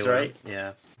movies, trailer, right?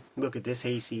 Yeah. Look at this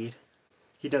hayseed.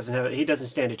 He doesn't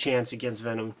stand a chance against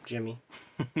Venom, Jimmy.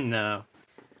 No.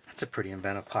 That's a pretty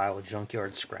inventive pile of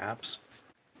junkyard scraps.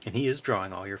 And he is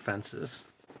drawing all your fences.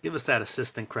 Give us that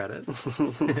assistant credit.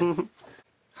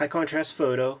 High contrast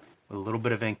photo. With a little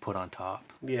bit of ink put on top.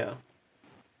 Yeah.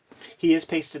 He is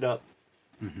pasted up.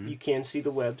 You can see the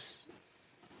webs.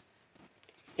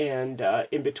 And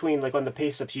in between, like on the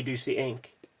paste ups, you do see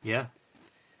ink. Yeah.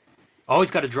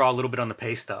 Always got to draw a little bit on the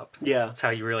paste up. Yeah. That's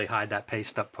how you really hide that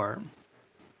paste up part.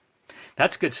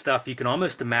 That's good stuff. You can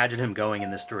almost imagine him going in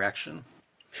this direction.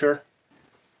 Sure.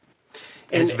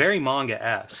 And it's very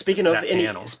manga-esque. Speaking of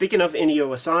panel.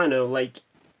 Inio Asano, like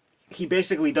he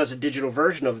basically does a digital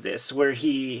version of this where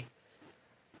he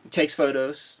takes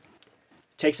photos,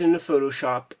 takes it into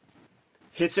Photoshop,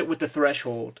 hits it with the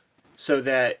threshold so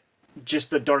that just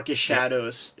the darkest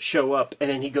shadows show up, and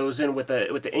then he goes in with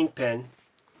the ink pen,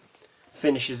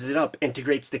 finishes it up,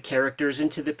 integrates the characters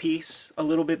into the piece a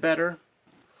little bit better.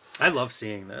 I love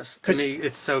seeing this. To me,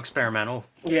 it's so experimental.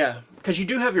 Yeah, because you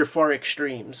do have your far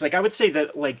extremes. Like I would say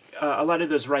that like a lot of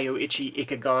those Ryoichi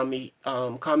Ikegami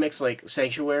comics, like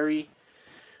Sanctuary,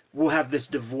 will have this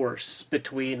divorce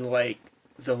between like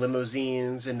the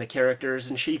limousines and the characters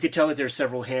and shit. You could tell that there's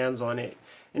several hands on it,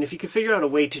 and if you could figure out a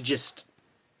way to just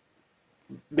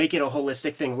make it a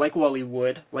holistic thing, like Wally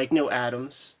Wood, like Neil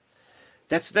Adams,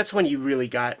 that's when you really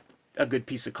got a good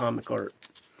piece of comic art.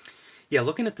 Yeah,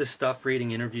 looking at this stuff,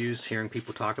 reading interviews, hearing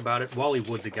people talk about it, Wally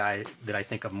Wood's a guy that I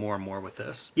think of more and more with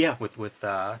this. Yeah. With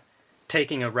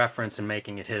taking a reference and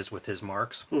making it his with his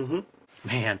marks. Mm-hmm.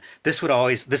 Man, this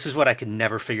is what I could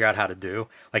never figure out how to do.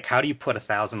 Like, how do you put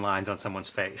 1,000 lines on someone's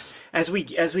face? As we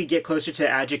get closer to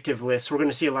adjective lists, we're going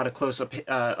to see a lot of close up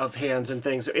of hands and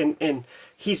things, and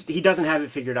he doesn't have it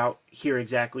figured out here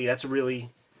exactly. That's really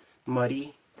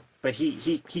muddy, but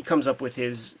he comes up with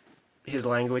his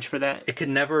language for that.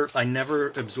 I never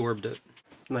absorbed it.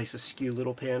 Nice askew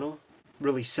little panel.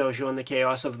 Really sells you on the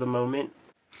chaos of the moment.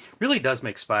 Really does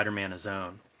make Spider-Man his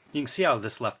own. You can see how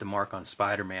this left a mark on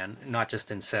Spider-Man, not just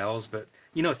in sales, but,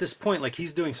 at this point, like,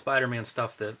 he's doing Spider-Man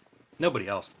stuff that nobody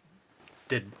else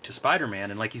did to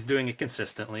Spider-Man, and, like, he's doing it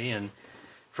consistently and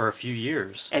for a few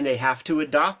years. And they have to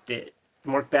adopt it.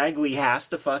 Mark Bagley has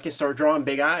to fucking start drawing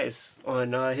big eyes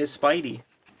on his Spidey.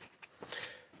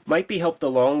 Might be helped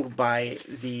along by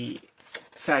the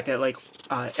fact that, like,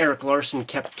 Eric Larson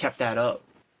kept that up.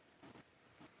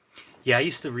 Yeah, I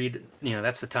used to read,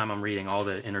 that's the time I'm reading all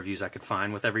the interviews I could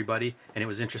find with everybody, and it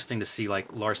was interesting to see,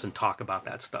 like, Larson talk about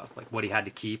that stuff, like what he had to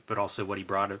keep, but also what he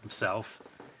brought himself.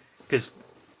 Because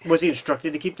was he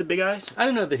instructed to keep the big eyes? I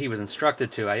don't know that he was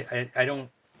instructed to. I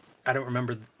don't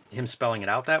remember him spelling it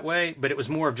out that way, but it was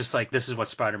more of just like, this is what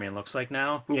Spider-Man looks like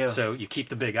now. Yeah. So you keep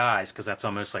the big eyes because that's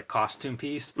almost like costume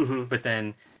piece, but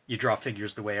then you draw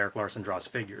figures the way Eric Larson draws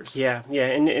figures. Yeah,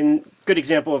 and good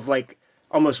example of, like,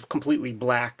 almost completely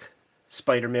black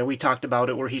Spider-Man. We talked about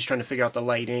it where he's trying to figure out the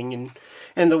lighting,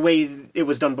 and the way it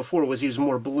was done before was he was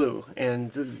more blue,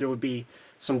 and there would be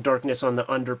some darkness on the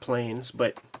underplanes,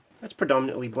 but that's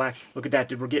predominantly black. Look at that,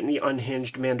 dude. We're getting the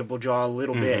unhinged mandible jaw a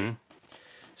little bit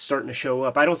starting to show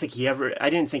up. I didn't think he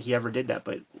ever did that,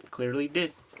 but clearly he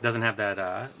did. Doesn't have that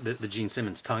the Gene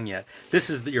Simmons tongue yet. This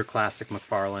is your classic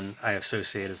McFarlane. I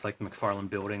associate as like the McFarlane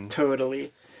building.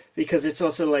 Totally, because it's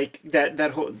also like that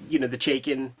whole the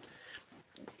Chaykin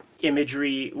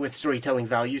imagery with storytelling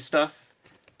value stuff.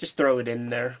 Just throw it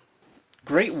in there.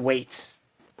 Great weight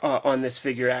on this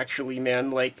figure, actually,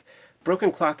 man. Like,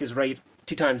 broken clock is right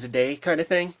 2 times a day kind of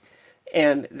thing,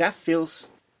 and that feels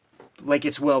like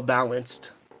it's well balanced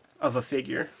of a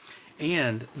figure.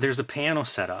 And there's a panel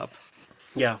set up.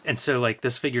 Yeah. And so, like,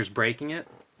 this figure's breaking it.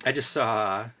 I just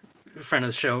saw a friend of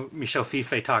the show, Michelle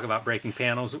Fife, talk about breaking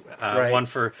panels. Right. One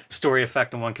for story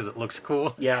effect and one because it looks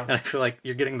cool. Yeah. And I feel like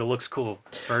you're getting the looks cool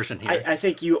version here. I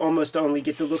think you almost only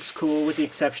get the looks cool with the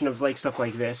exception of, like, stuff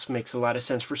like this. Makes a lot of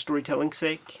sense for storytelling's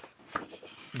sake.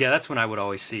 Yeah, that's when I would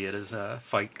always see it as a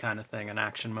fight kind of thing, an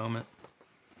action moment.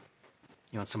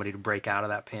 You want somebody to break out of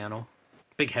that panel.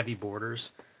 Big, heavy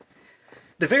borders.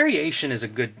 The variation is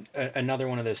another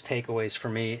one of those takeaways for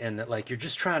me, in that, like, you're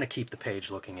just trying to keep the page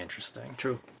looking interesting.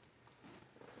 True.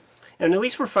 And at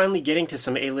least we're finally getting to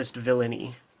some A-list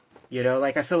villainy.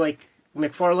 Like, I feel like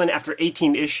McFarlane, after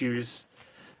 18 issues,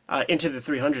 into the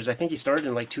 300s, I think he started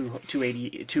in, like,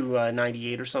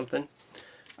 298 or something.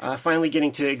 Finally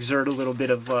getting to exert a little bit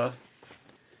of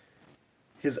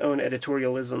his own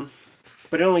editorialism.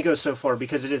 But it only goes so far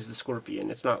because it is the Scorpion.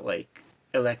 It's not like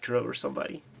Electro or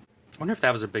somebody. I wonder if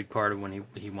that was a big part of when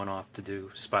he went off to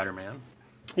do Spider-Man.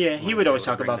 Yeah, he would always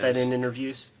talk about that in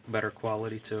interviews. Better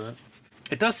quality to it.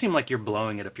 It does seem like you're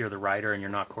blowing it if you're the writer and you're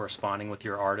not corresponding with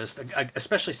your artist,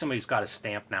 especially somebody who's got a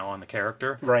stamp now on the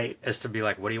character. Right. As to be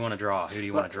like, what do you want to draw? Who do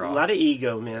you want to draw? A lot of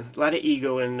ego, man. A lot of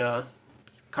ego in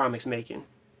comics making.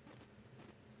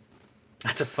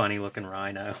 That's a funny looking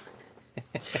rhino.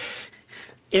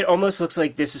 It almost looks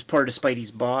like this is part of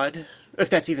Spidey's bod. If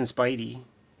that's even Spidey.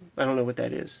 I don't know what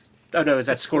that is. Oh, no, is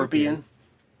that Scorpion?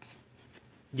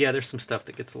 Yeah, there's some stuff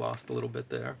that gets lost a little bit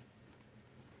there.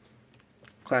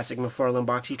 Classic McFarlane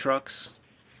boxy trucks.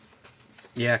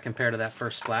 Yeah, compared to that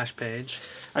first splash page.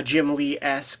 A Jim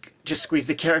Lee-esque, just squeeze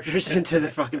the characters into the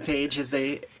fucking page as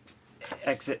they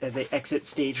exit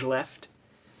stage left.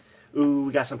 Ooh,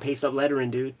 we got some paste-up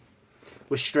lettering, dude.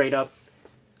 With straight-up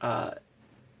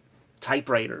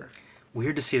typewriter.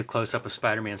 Weird to see a close-up of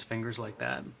Spider-Man's fingers like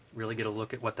that. Really get a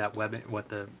look at what what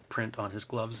the print on his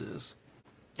gloves is.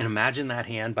 And imagine that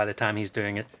hand by the time he's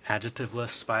doing it adjectiveless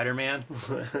Spider-Man.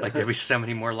 Like, there'd be so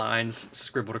many more lines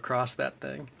scribbled across that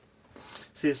thing.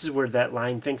 See, this is where that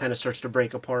line thing kind of starts to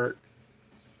break apart.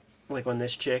 Like on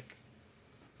this chick.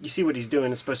 You see what he's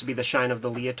doing. It's supposed to be the shine of the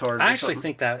leotard. I actually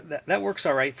think that works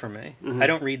all right for me. Mm-hmm. I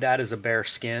don't read that as a bare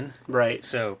skin. Right.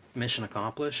 So, mission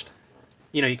accomplished.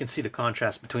 You can see the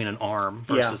contrast between an arm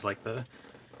versus like the...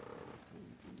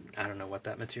 I don't know what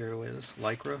that material is.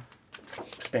 Lycra?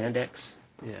 Spandex.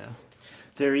 Yeah.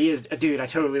 There he is. Dude, I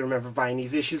totally remember buying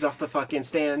these issues off the fucking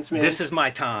stands, man. This is my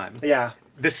time. Yeah.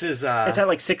 This is... it's that,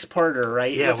 like, 6-parter,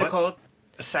 right? Yeah, What's it called?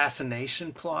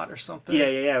 assassination plot or something.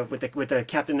 Yeah. With the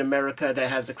Captain America that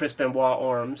has the Chris Benoit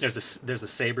arms. There's a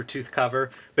Sabretooth cover,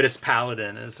 but it's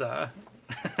Paladin is or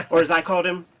as I called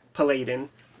him, Paladin.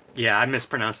 Yeah, I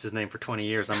mispronounced his name for 20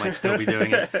 years. I might still be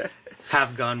doing it.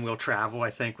 Have gun, will travel, I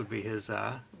think would be his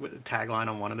tagline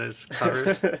on one of those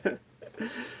covers.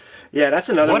 Yeah, that's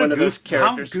another one of those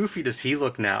characters. How goofy does he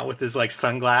look now with his like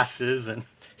sunglasses and?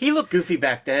 He looked goofy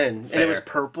back then, and it was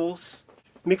purples.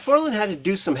 McFarlane had to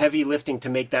do some heavy lifting to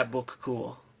make that book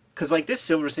cool. Because like this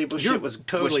Silver Sable shit was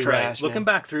totally trash. Right. Looking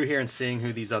back through here and seeing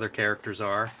who these other characters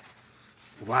are,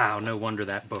 wow, no wonder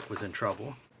that book was in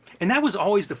trouble. And that was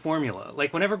always the formula.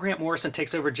 Like whenever Grant Morrison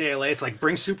takes over JLA, it's like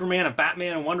bring Superman and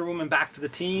Batman and Wonder Woman back to the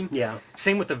team. Yeah.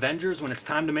 Same with Avengers. When it's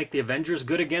time to make the Avengers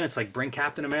good again, it's like bring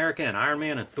Captain America and Iron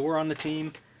Man and Thor on the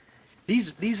team.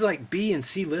 These like B and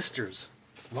C listers.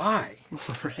 Why?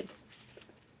 Right.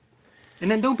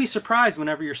 And then don't be surprised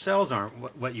whenever your cells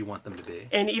aren't what you want them to be.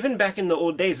 And even back in the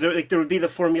old days, there would be the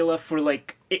formula for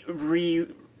like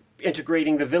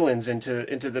reintegrating the villains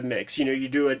into the mix. You know, you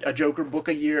do a Joker book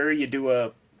a year, you do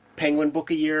a Penguin book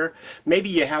a year. Maybe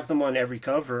you have them on every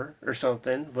cover or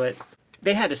something, but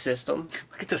they had a system.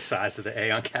 Look at the size of the A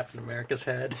on Captain America's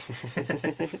head.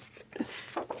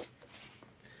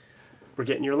 We're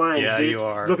getting your lines, yeah, dude. You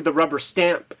are. Look at the rubber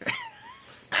stamp.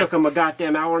 Took him a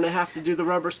goddamn hour and a half to do the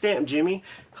rubber stamp, Jimmy.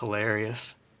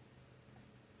 Hilarious.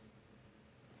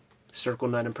 Circle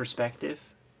nut in perspective.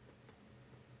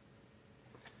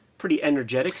 Pretty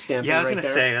energetic stamp. Yeah, I was right gonna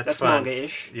there. say that's fun.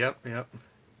 Manga-ish. Yep.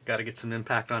 Got to get some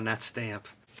impact on that stamp.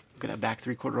 Look at that back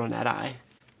 3/4 on that eye.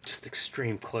 Just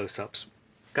extreme close-ups.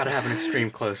 Got to have an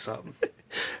extreme close-up.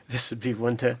 This would be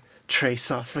one to trace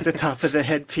off at the top of the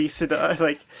headpiece, and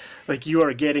like you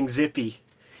are getting Zippy.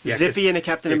 Yeah, Zippy in a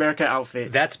Captain America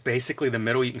outfit. That's basically the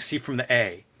middle. You can see from the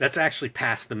A. That's actually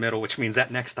past the middle, which means that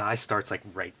next eye starts like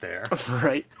right there.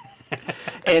 Right.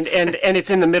 and it's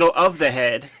in the middle of the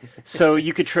head, so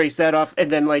you could trace that off,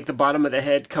 and then like the bottom of the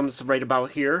head comes right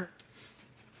about here.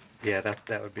 Yeah,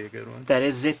 that would be a good one. That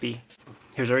is Zippy.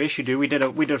 Here's our issue, dude. We did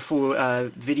a full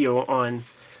video on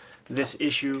this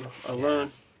issue alone.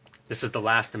 Yeah. This is the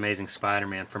last Amazing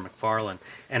Spider-Man from McFarlane,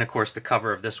 and of course the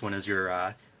cover of this one is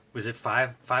your. Was it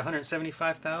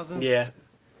 575,000? Yeah.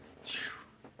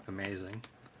 Amazing.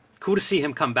 Cool to see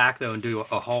him come back though and do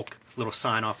a Hulk little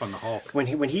sign off on the Hulk. When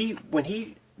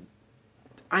he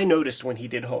I noticed when he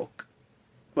did Hulk.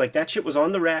 Like that shit was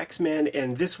on the racks, man,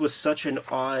 and this was such an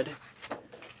odd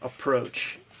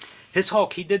approach. His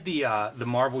Hulk, he did the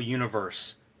Marvel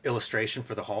Universe illustration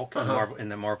for the Hulk in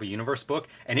the Marvel Universe book,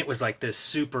 and it was like this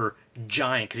super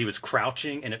giant because he was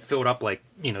crouching and it filled up like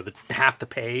half the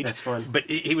page. That's fun. But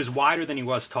he was wider than he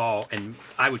was tall, and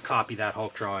I would copy that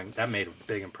Hulk drawing. That made a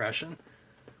big impression.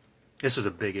 This was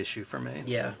a big issue for me.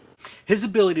 Yeah. His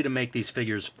ability to make these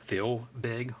figures feel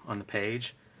big on the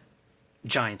page,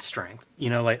 giant strength.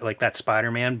 Like that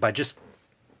Spider-Man, by just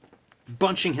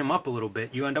bunching him up a little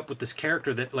bit, you end up with this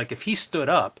character that, like, if he stood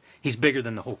up, he's bigger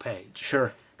than the whole page.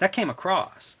 Sure. That came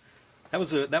across. That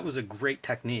was a great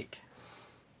technique.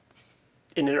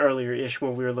 In an earlier ish,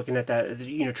 when we were looking at that,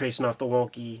 tracing off the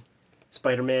wonky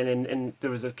Spider-Man, and there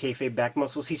was a kayfabe back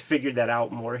muscles, he's figured that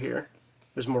out more here.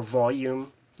 There's more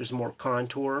volume. There's more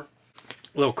contour.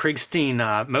 A little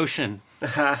Kriegstein motion.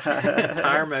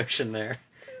 Tire motion there.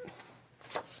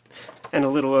 And a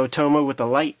little Otomo with the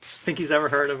lights. Think he's ever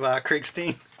heard of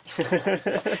Kriegstein?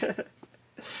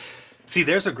 See,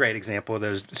 there's a great example of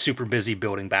those super busy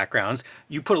building backgrounds.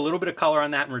 You put a little bit of color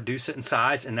on that and reduce it in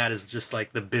size, and that is just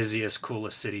like the busiest,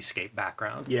 coolest cityscape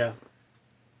background. Yeah.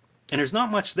 And there's not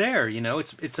much there,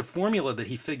 It's a formula that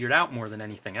he figured out more than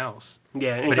anything else.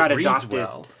 Yeah, and but got it reads adopted.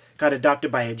 Well. Got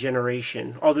adopted by a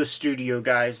generation. All those studio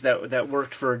guys that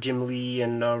worked for Jim Lee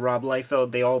and Rob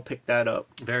Liefeld, they all picked that up.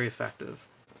 Very effective.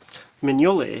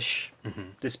 Mignola-ish,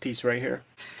 this piece right here.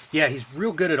 Yeah, he's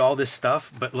real good at all this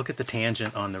stuff, but look at the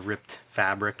tangent on the ripped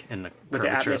fabric and the With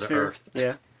curvature of the earth.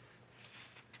 Yeah.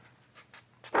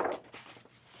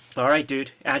 All right,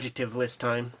 dude. Adjective list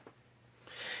time.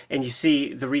 And you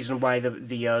see the reason why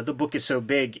the book is so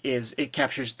big is it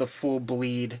captures the full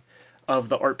bleed of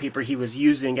the art paper he was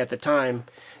using at the time,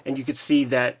 and you could see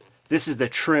that this is the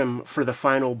trim for the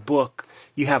final book.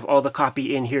 You have all the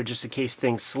copy in here just in case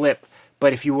things slip,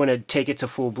 but if you want to take it to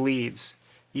full bleeds,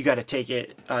 you got to take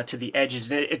it to the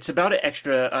edges, and it's about an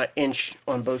extra inch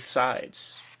on both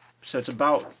sides, so it's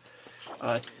about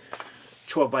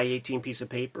 12 by 18 piece of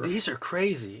paper. These are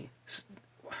crazy.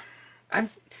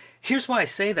 Here's why I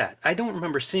say that. I don't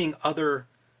remember seeing other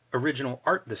original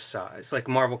art this size, like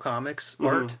Marvel Comics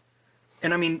art.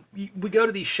 And I mean, we go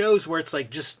to these shows where it's like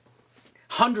just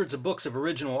hundreds of books of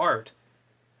original art.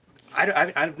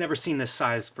 I've never seen this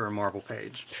size for a Marvel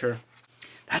page. Sure.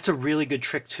 That's a really good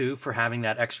trick too for having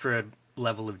that extra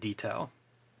level of detail,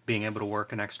 being able to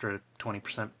work an extra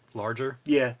 20% larger.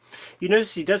 Yeah. You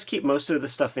notice he does keep most of the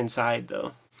stuff inside,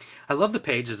 though. I love the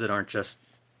pages that aren't just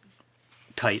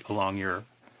tight along your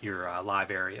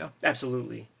live area.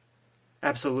 Absolutely.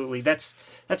 Absolutely. That's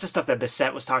the stuff that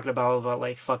Bissett was talking about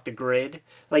like, fuck the grid.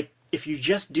 Like, if you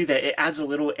just do that, it adds a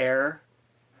little air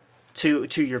to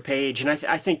your page. And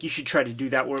I think you should try to do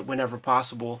that whenever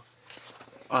possible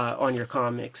on your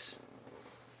comics.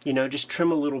 You know, just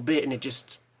trim a little bit, and it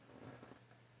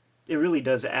really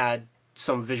does add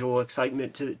some visual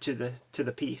excitement to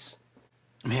the piece.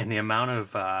 Man, the amount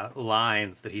of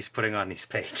lines that he's putting on these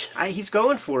pages. He's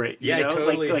going for it. You know?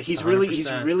 Totally. Like he's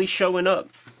 100%. really showing up,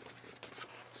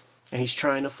 and he's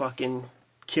trying to fucking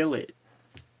kill it.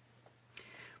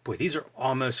 Boy, these are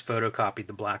almost photocopied.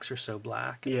 The blacks are so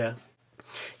black. Yeah,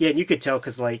 yeah, and you could tell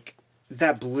because like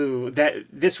that blue,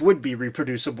 this would be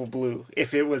reproducible blue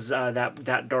if it was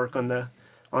that dark on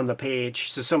the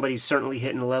page. So somebody's certainly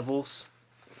hitting levels.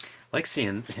 I like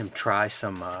seeing him try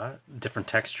some different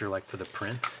texture, like for the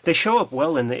print. They show up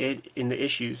well in the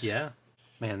issues. Yeah,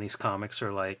 man, these comics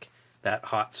are like that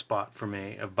hot spot for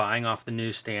me of buying off the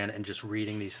newsstand and just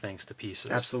reading these things to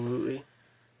pieces. Absolutely.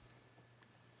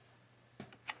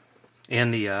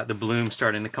 And the bloom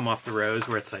starting to come off the rose,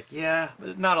 where it's like, yeah,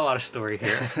 not a lot of story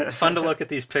here. Fun to look at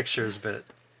these pictures, but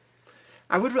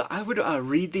I would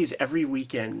read these every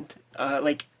weekend.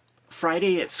 Like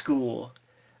Friday at school,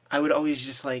 I would always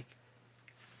just like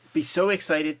be so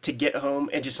excited to get home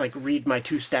and just like read my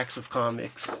 2 stacks of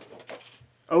comics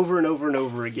over and over and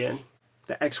over again.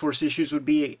 The X-Force issues would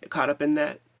be caught up in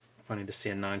that. funny to see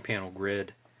a 9-panel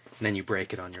grid, and then you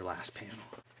break it on your last panel.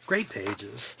 Great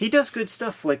pages. He does good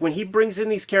stuff. Like when he brings in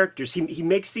these characters, he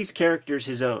makes these characters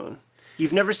his own.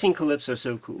 You've never seen Calypso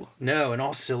so cool. No, and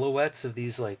all silhouettes of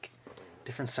these like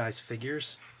different size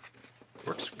figures.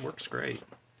 Works great.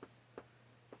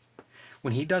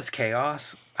 When he does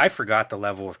chaos, I forgot the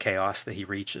level of chaos that he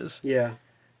reaches. Yeah.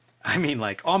 I mean,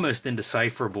 like almost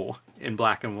indecipherable in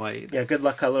black and white. Yeah, good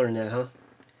luck coloring that, huh?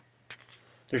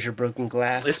 There's your broken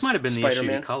glass. This might have been the issue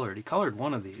Spider-Man. he colored. He colored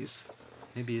one of these.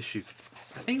 Maybe I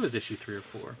think it was issue 3 or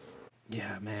 4.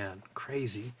 Yeah, man,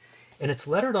 crazy. And it's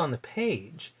lettered on the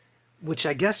page, which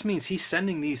I guess means he's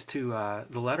sending these to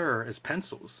the letterer as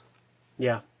pencils.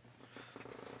 Yeah.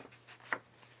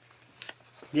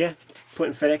 Yeah,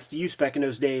 putting FedEx to use back in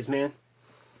those days, man.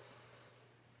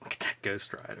 Look at that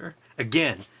Ghost Rider.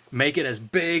 Again, make it as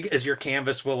big as your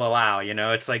canvas will allow. You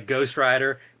know, it's like Ghost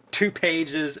Rider, 2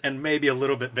 pages, and maybe a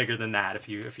little bit bigger than that if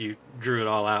you drew it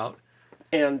all out.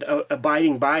 And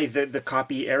abiding by the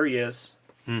copy areas.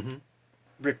 Mm-hmm.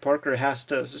 Rick Parker has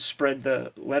to spread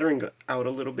the lettering out a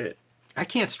little bit. I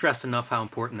can't stress enough how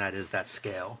important that is, that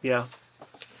scale. Yeah.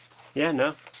 Yeah,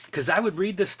 no. Because I would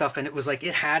read this stuff and it was like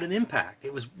it had an impact.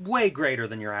 It was way greater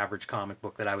than your average comic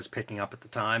book that I was picking up at the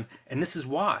time. And this is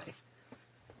why.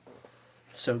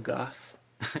 So goth.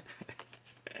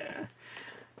 Yeah,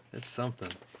 it's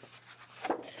something.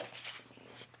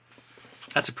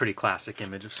 That's a pretty classic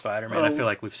image of Spider-Man. I feel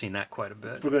like we've seen that quite a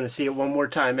bit. We're going to see it one more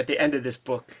time at the end of this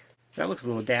book. That looks a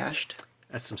little dashed.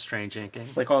 That's some strange inking.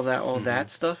 Like all that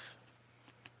stuff.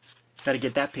 Got to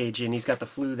get that page in. He's got the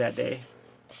flu that day.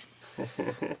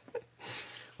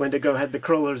 Wendigo had the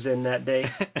crawlers in that day.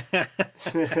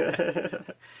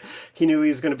 He knew he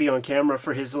was going to be on camera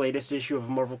for his latest issue of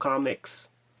Marvel Comics.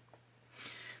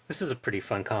 This is a pretty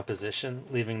fun composition,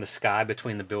 leaving the sky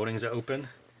between the buildings open.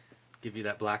 Give you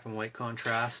that black and white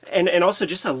contrast. And also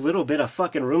just a little bit of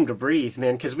fucking room to breathe,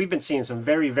 man, because we've been seeing some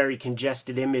very, very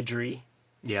congested imagery.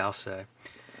 Yeah, I'll say.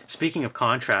 Speaking of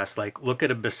contrast, like look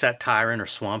at a beset tyrant or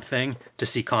swamp thing to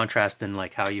see contrast in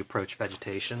like how you approach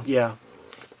vegetation. Yeah.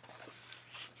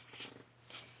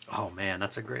 Oh man,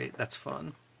 that's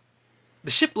fun.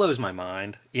 The ship blows my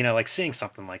mind. You know, like seeing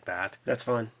something like that. That's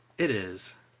fun. It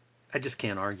is. I just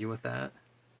can't argue with that.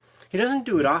 He doesn't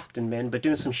do it often, man, but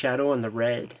doing some shadow on the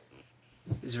red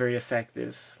is very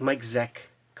effective. Mike Zeck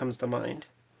comes to mind.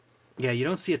 Yeah, you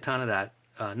don't see a ton of that.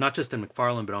 Not just in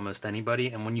McFarlane, but almost anybody.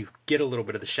 And when you get a little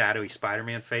bit of the shadowy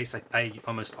Spider-Man face, I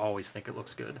almost always think it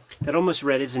looks good. That almost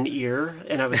red is an ear,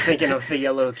 and I was thinking of the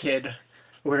yellow kid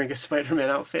wearing a Spider-Man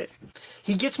outfit.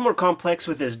 He gets more complex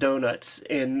with his donuts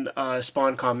in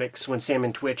Spawn comics when Sam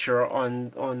and Twitch are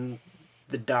on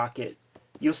the docket.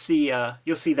 You'll see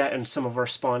that in some of our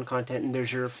Spawn content, and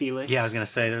there's your Felix. Yeah, I was gonna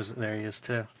say there he is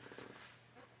too.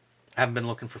 I haven't been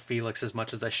looking for Felix as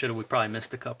much as I should have. We probably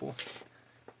missed a couple.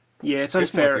 Yeah, it's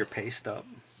Here's more of unfair. your paste up.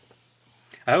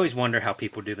 I always wonder how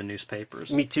people do the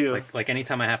newspapers. Me too. Like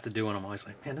anytime I have to do one, I'm always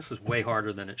like, man, this is way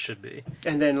harder than it should be.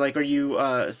 And then, like, are you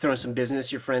throwing some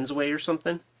business your friends away or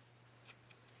something?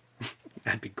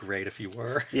 That'd be great if you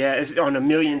were. Yeah, is it on a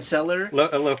million seller?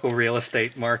 A local real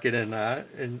estate market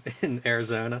in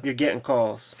Arizona. You're getting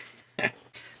calls.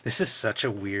 This is such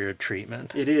a weird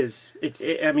treatment. It is.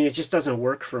 I mean, it just doesn't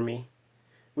work for me.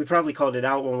 We probably called it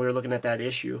out when we were looking at that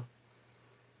issue.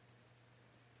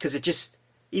 Because it just,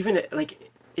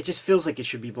 it just feels like it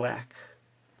should be black.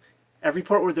 Every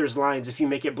part where there's lines, if you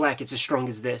make it black, it's as strong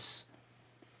as this.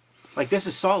 Like, this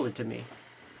is solid to me.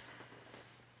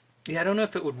 Yeah, I don't know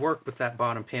if it would work with that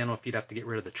bottom panel if you'd have to get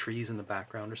rid of the trees in the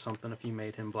background or something if you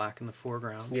made him black in the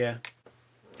foreground. Yeah.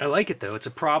 I like it, though. It's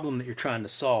a problem that you're trying to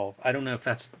solve. I don't know if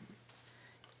that's,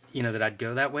 that I'd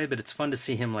go that way, but it's fun to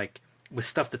see him, like, with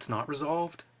stuff that's not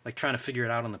resolved, like trying to figure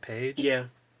it out on the page. Yeah.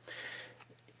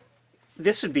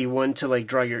 This would be one to, like,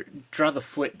 draw the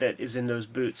foot that is in those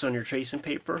boots on your tracing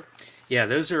paper. Yeah,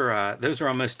 those are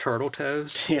almost turtle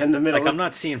toes. Yeah, in the middle. Like, I'm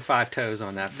not seeing 5 toes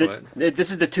on that foot. This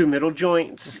is the 2 middle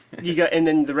joints. You got, and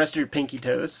then the rest of your pinky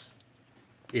toes.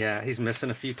 Yeah, he's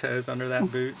missing a few toes under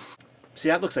that boot. See,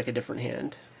 that looks like a different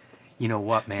hand. You know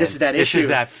what, man? This is that issue. This is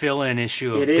that fill-in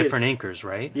issue of different inkers,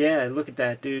 right? Yeah, look at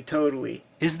that, dude. Totally.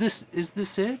 Is this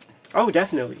it? Oh,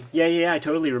 definitely. Yeah. I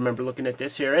totally remember looking at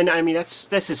this here. And, I mean,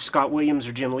 this is Scott Williams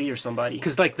or Jim Lee or somebody.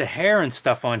 Because, like, the hair and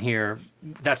stuff on here,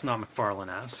 that's not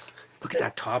McFarlane-esque. Look at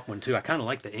that top one, too. I kind of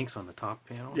like the inks on the top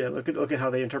panel. Yeah, look at how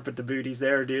they interpret the booties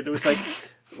there, dude. With,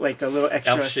 like a little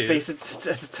extra space at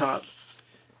the top.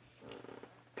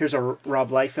 Here's a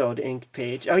Rob Liefeld ink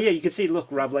page. Oh, yeah, you can see, look,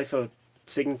 Rob Liefeld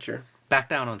signature. Back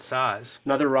down on size.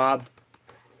 Another Rob.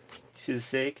 You see the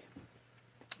sig?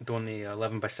 Doing the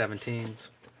 11 by 17s.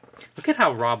 Look at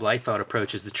how Rob Liefeld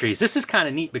approaches the trees. This is kind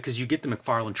of neat because you get the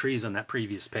McFarlane trees on that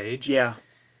previous page. Yeah.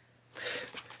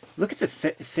 Look at the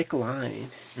thick line.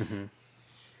 Mm-hmm.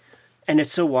 And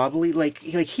it's so wobbly. Like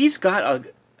he's got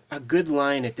a good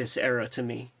line at this era to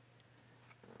me.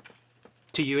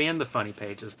 To you and the Funny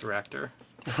Pages director.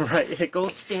 Right,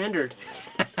 gold standard.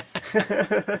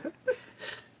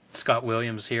 Scott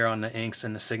Williams here on the inks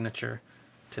and the signature,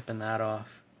 tipping that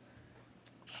off.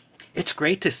 It's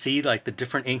great to see, like, the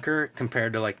different inker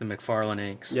compared to, like, the McFarlane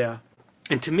inks. Yeah.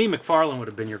 And to me, McFarlane would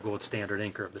have been your gold standard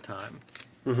inker of the time.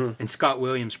 Mm-hmm. And Scott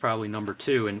Williams probably number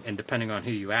 2, and depending on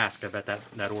who you ask, I bet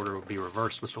that order would be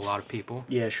reversed with a lot of people.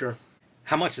 Yeah, sure.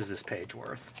 How much is this page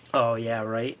worth? Oh, yeah,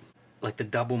 right? Like the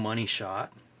double money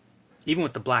shot. Even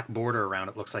with the black border around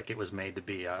it, looks like it was made to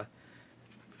be a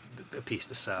piece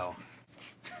to sell.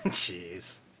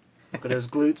 Jeez. Look at those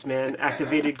glutes, man.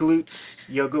 Activated glutes.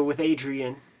 Yoga with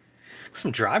Adrian.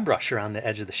 Some dry brush around the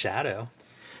edge of the shadow.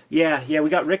 Yeah. We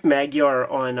got Rick Magyar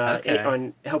on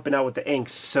helping out with the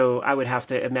inks, so I would have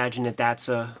to imagine that that's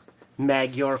a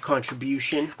Magyar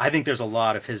contribution. I think there's a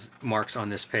lot of his marks on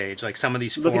this page. Like some of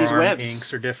these Look at his forearm webs.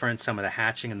 inks are different. Some of the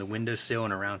hatching and the windowsill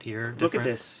and around here are different. Look at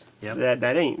this. Yep.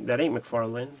 That ain't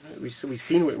McFarlane. We've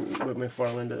seen what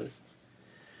McFarlane does.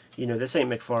 This ain't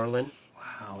McFarlane.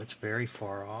 Wow, it's very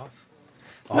far off.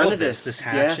 None of this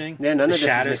hatching. Yeah, none of this is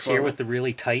shadows here McFarlane. with the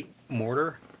really tight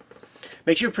mortar.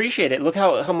 Makes you appreciate it. Look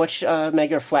how much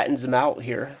Magyar flattens them out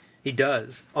here. He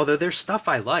does. Although there's stuff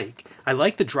I like. I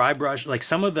like the dry brush, like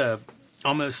some of the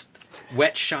almost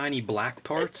wet, shiny black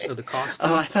parts of the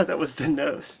costume. Oh, I thought that was the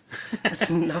nose.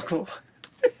 That's a knuckle.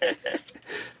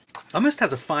 Almost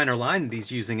has a finer line that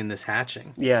he's using in this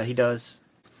hatching. Yeah, he does.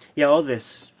 Yeah, all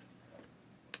this.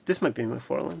 This might be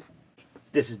McFarlane.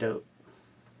 This is dope.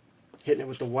 Hitting it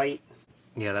with the white.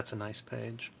 Yeah, that's a nice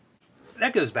page.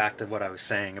 That goes back to what I was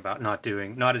saying about not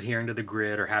adhering to the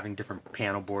grid or having different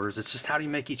panel borders. It's just how do you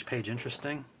make each page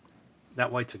interesting?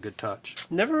 That white's a good touch.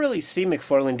 Never really see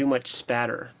McFarlane do much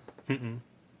spatter. Mm-mm.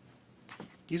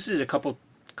 Uses it a couple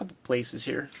places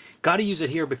here. Got to use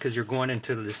it here because you're going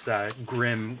into this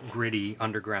grim, gritty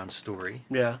underground story.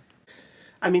 Yeah.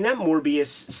 I mean, that Morbius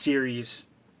series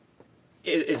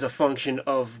is a function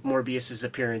of Morbius's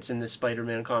appearance in the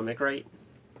Spider-Man comic, right?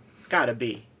 Gotta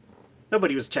be.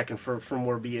 Nobody was checking for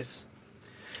Morbius.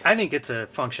 I think it's a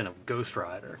function of Ghost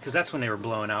Rider, because that's when they were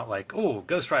blowing out like, oh,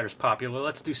 Ghost Rider's popular,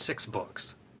 let's do 6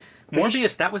 books.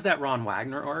 Morbius, that was that Ron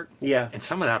Wagner art. Yeah. And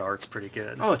some of that art's pretty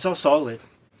good. Oh, it's all solid.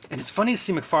 And it's funny to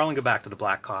see McFarlane go back to the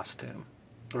black costume.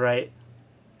 Right.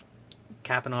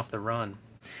 Capping off the run.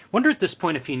 Wonder at this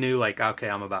point if he knew, like, okay,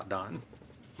 I'm about done.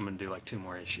 I'm going to do, like, 2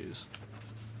 more issues.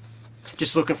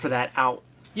 Just looking for that out.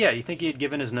 Yeah, you think he had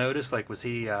given his notice? Like, was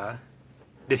he,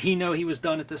 did he know he was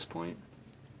done at this point?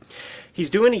 He's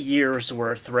doing a year's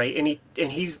worth, right?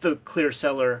 And he's the clear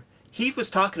seller. He was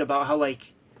talking about how,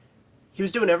 like, he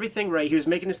was doing everything right. He was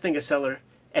making his thing a seller.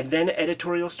 and then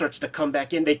editorial starts to come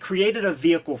back in. They created a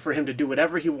vehicle for him to do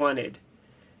whatever he wanted,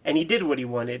 and he did what he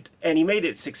wanted, and he made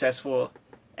it successful,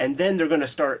 and then they're going to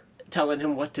start telling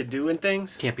him what to do and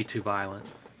things. Can't be too violent.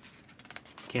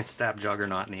 Can't stab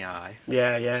Juggernaut in the eye.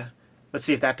 Yeah, yeah. Let's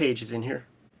see if that page is in here.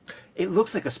 It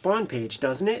looks like a Spawn page,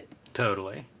 doesn't it?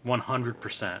 Totally.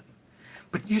 100%.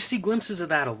 But you see glimpses of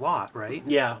that a lot, right?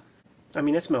 Yeah. I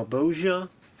mean, it's Malbosia.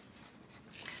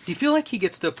 Do you feel like he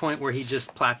gets to a point where he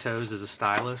just plateaus as a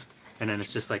stylist, and then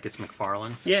it's just like it's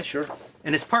McFarlane? Yeah, sure.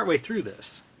 And it's partway through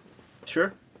this.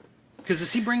 Sure. Because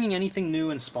is he bringing anything new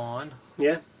in Spawn?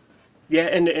 Yeah. Yeah,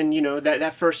 and you know,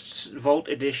 that first Vault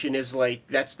edition is like,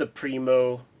 that's the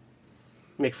primo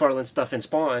McFarlane stuff in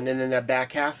Spawn, and then that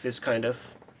back half is kind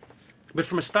of... But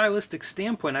from a stylistic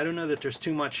standpoint, I don't know that there's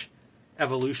too much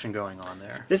evolution going on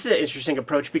there. This is an interesting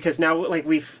approach, because now, like,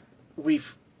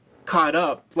 we've caught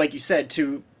up, like you said,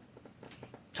 to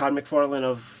Todd McFarlane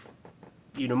of,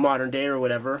 you know, modern day or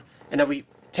whatever, and now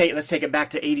let's take it back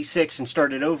to 86 and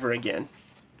start it over again.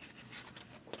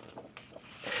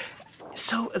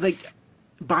 So, like,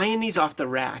 buying these off the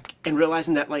rack and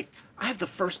realizing that, like, I have the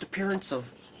first appearance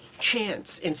of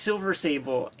Chance and Silver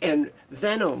Sable and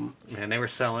Venom. And they were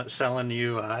selling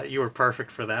you, you were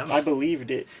perfect for them. I believed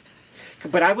it.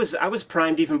 But I was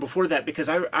primed even before that, because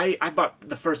I bought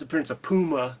the first appearance of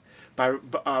Puma by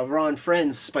Ron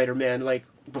Friend's Spider-Man, like,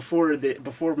 before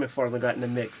McFarlane got in the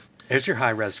mix. There's your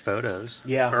high-res photos.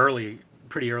 Yeah.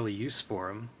 Pretty early use for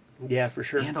them. Yeah, for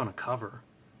sure. And on a cover.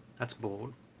 That's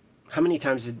bold. How many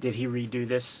times did he redo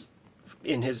this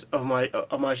in his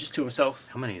homages to himself?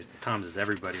 How many times has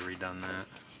everybody redone that?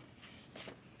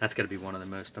 That's got to be one of the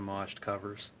most homaged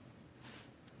covers.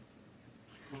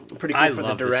 Pretty cool I for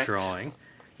love the this direct. drawing.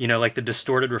 You know, like the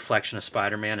distorted reflection of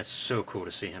Spider-Man. It's so cool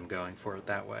to see him going for it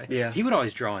that way. Yeah. He would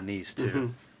always draw in these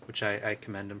too, which I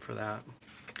commend him for that.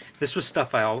 This was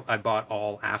stuff I bought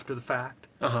all after the fact.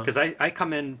 Because I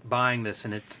come in buying this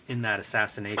and it's in that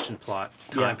assassination plot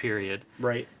time period.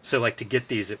 Right. So like to get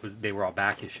these, they were all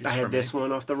back issues. I for had me. this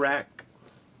one off the rack.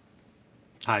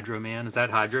 Hydro Man. Is that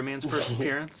Hydro Man's first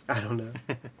appearance? I don't know.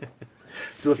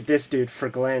 Look at this dude for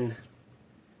Glenn.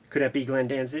 Could that be Glenn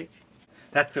Danzig?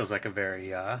 That feels like a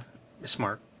very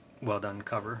smart, well done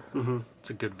cover.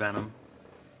 It's a good Venom.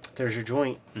 There's your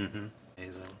joint.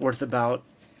 Amazing. Worth about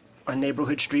a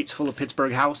neighborhood streets full of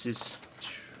Pittsburgh houses.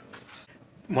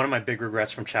 One of my big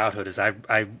regrets from childhood is I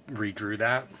redrew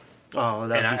that. Oh,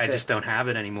 that And I just don't have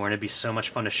it anymore, and it'd be so much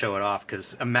fun to show it off,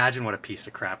 because imagine what a piece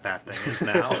of crap that thing is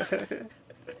now.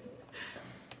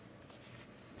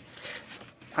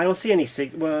 I don't see any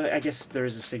well, I guess there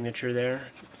is a signature there.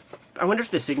 I wonder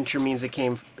if the signature means it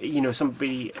came, you know,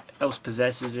 somebody else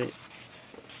possesses it.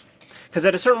 Because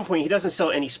at a certain point, he doesn't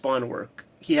sell any Spawn work.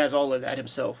 He has all of that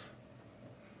himself.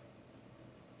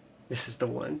 This is the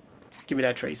one. Give me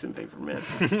that tracing paper, man.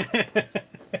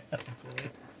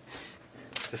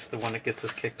 Is this the one that gets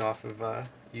us kicked off of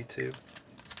YouTube?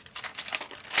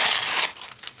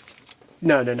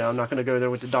 No, I'm not going to go there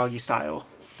with the doggy style.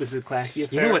 This is a classy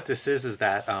affair. You know what this is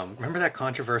that, remember that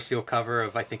controversial cover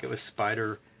of, I think it was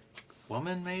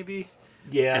Spider-Woman, maybe?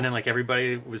 Yeah. And then, like,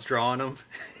 everybody was drawing them.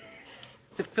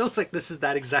 It feels like this is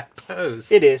that exact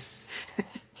pose. It is.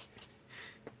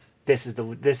 This is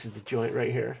the joint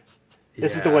right here.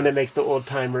 This is the one that makes the old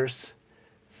timers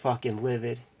fucking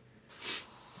livid.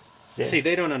 This. See,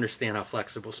 they don't understand how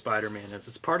flexible Spider-Man is.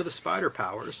 It's part of the spider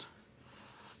powers.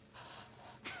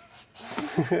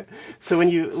 So when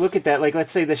you look at that, like,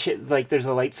 let's say like there's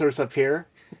a light source up here,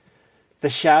 the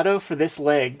shadow for this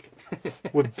leg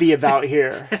would be about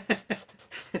here,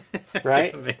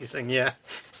 right? Amazing, yeah.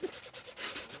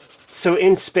 So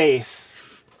in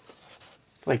space,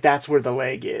 like, that's where the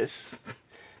leg is,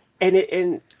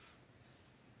 and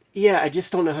yeah, I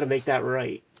just don't know how to make that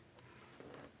right.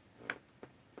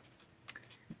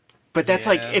 But that's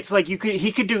like, it's like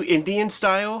he could do Indian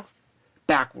style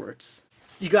backwards.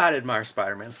 You gotta admire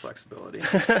Spider-Man's flexibility.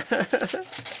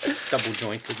 Double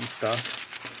jointed and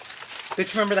stuff.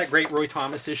 Did you remember that great Roy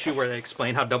Thomas issue where they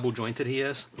explain how double jointed he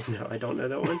is? No, I don't know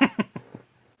that one.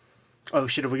 Oh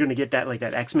shit, are we gonna get that, like,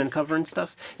 that X-Men cover and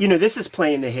stuff? You know, this is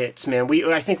playing the hits, man.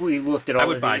 I think we looked at all of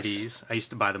these. I would buy these. I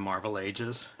used to buy the Marvel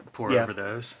Ages, pour over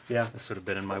those. Yeah. This would have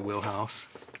been in my wheelhouse.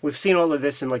 We've seen all of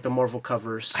this in, like, the Marvel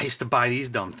covers. I used to buy these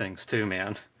dumb things too,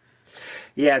 man.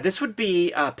 Yeah, this would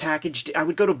be packaged. I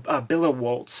would go to Bill &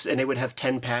 Waltz, and they would have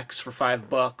 10 packs for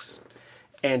 $5,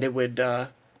 and it would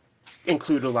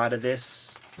include a lot of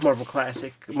this Marvel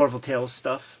Classic, Marvel Tales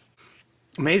stuff.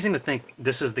 Amazing to think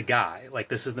this is the guy. Like,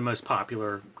 this is the most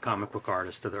popular comic book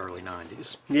artist of the early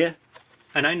 90s. Yeah.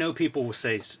 And I know people will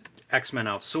say X-Men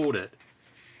outsold it,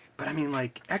 But I mean,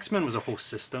 like, X-Men was a whole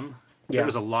system. Yeah. There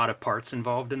was a lot of parts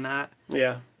involved in that.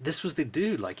 Yeah. This was the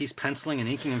dude. Like, he's penciling and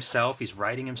inking himself. He's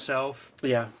writing himself.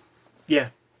 Yeah. Yeah.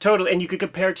 Totally. And you could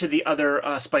compare it to the other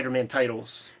Spider-Man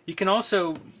titles. You can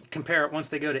also compare it once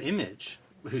they go to Image,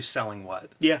 who's selling what.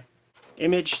 Yeah.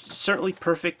 Image, certainly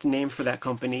perfect name for that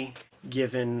company,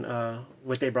 given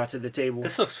what they brought to the table.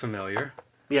 This looks familiar.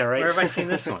 Yeah, right? Where have I seen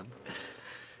this one?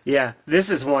 Yeah,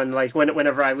 this is one, like,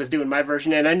 whenever I was doing my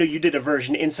version, and I know you did a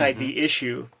version inside the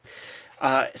issue.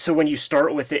 So when you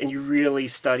start with it and you really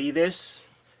study this,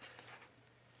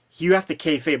 you have to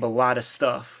kayfabe a lot of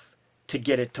stuff to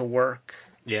get it to work.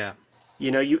 Yeah.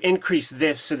 You know, you increase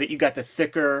this so that you got the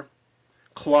thicker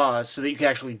claws so that you can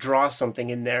actually draw something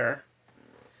in there.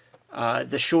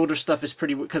 The shoulder stuff is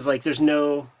pretty... Because, like, there's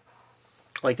no...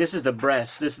 Like, this is the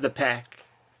breast, this is the pec.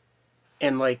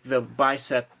 And, like, the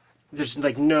bicep, there's,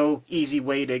 like, no easy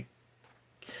way to...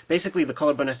 Basically, the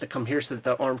collarbone has to come here so that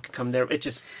the arm can come there. It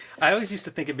just... I always used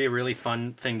to think it'd be a really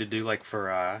fun thing to do, like,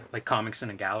 for, like, comics in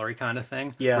a gallery kind of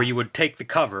thing. Yeah. Where you would take the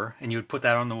cover and you would put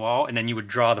that on the wall and then you would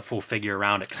draw the full figure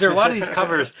around it. Because there are a lot of these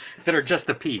covers that are just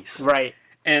a piece. Right.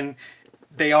 And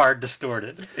they are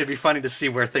distorted. It'd be funny to see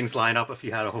where things line up if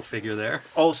you had a whole figure there.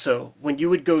 Also, when you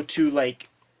would go to, like,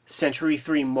 Century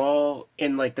 3 Mall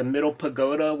in, like, the middle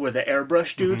pagoda where the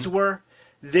airbrush dudes were,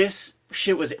 this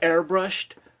shit was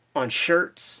airbrushed on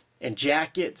shirts and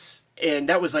jackets, and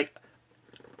that was, like,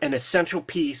 an essential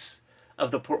piece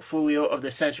of the portfolio of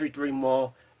the Century 3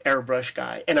 Mall airbrush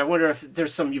guy. And I wonder if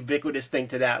there's some ubiquitous thing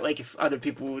to that, like if other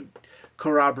people would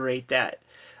corroborate that.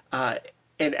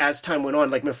 And as time went on,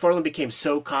 like, McFarlane became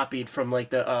so copied from,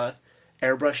 like, the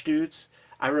airbrush dudes.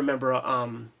 I remember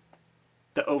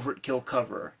the Overkill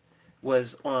cover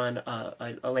was on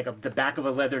the back of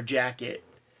a leather jacket,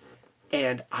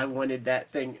 and I wanted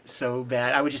that thing so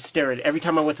bad. I would just stare at it every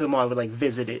time I went to the mall. I would, like,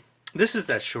 visit it. This is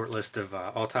that short list of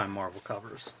all-time Marvel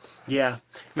covers. Yeah.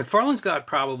 McFarlane's got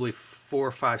probably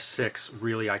 4, 5, 6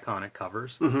 really iconic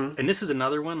covers. And this is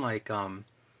another one, like,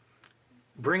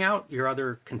 bring out your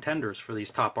other contenders for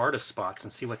these top artist spots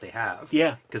and see what they have.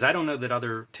 Yeah. Because I don't know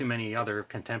that too many other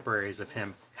contemporaries of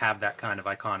him have that kind of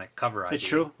iconic cover idea. It's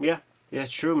true. Yeah. Yeah,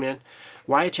 it's true, man.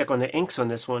 Wyachek on the inks on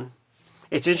this one.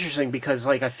 It's interesting because,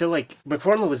 like, I feel like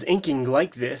McFarlane was inking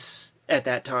like this at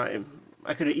that time.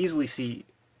 I could easily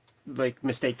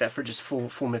mistake that for just full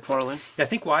McFarlane. Yeah, I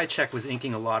think Wyachek was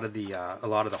inking a lot of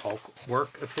the Hulk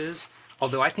work of his.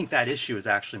 Although I think that issue is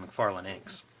actually McFarlane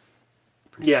inks.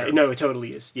 Yeah, sure. No, it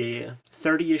totally is. Yeah.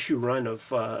 30-issue run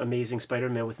of Amazing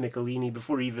Spider-Man with Michelini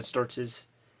before he even starts his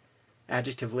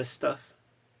adjective list stuff.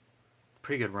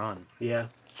 Pretty good run. Yeah.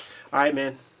 All right,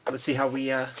 man. Let's see how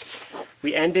we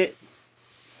end it.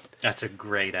 That's a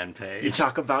great end page. You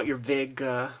talk about your big,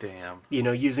 Damn.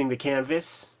 Using the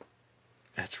canvas.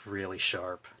 That's really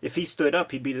sharp. If he stood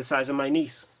up, he'd be the size of my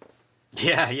niece.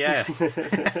 Yeah.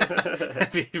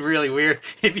 That'd be really weird.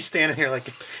 He'd be standing here, like,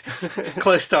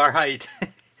 close to our height.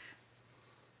 It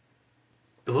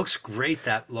looks great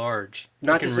that large.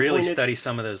 Not you can really disappointed. study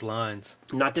some of those lines.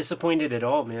 Not disappointed at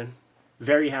all, man.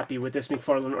 Very happy with this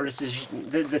McFarlane artist.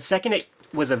 The second it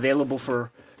was available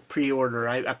for pre-order,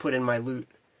 I put in my loot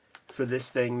for this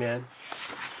thing, man.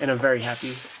 And I'm very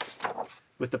happy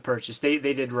with the purchase. They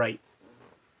did right.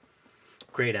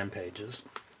 Great end pages.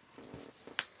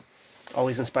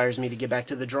 Always inspires me to get back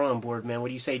to the drawing board, man. What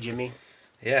do you say, Jimmy?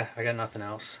 Yeah, I got nothing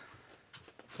else.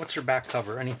 What's your back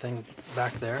cover? Anything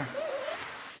back there?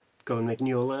 Going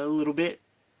Mignola a little bit.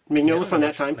 Mignola from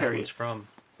that time period. One's from.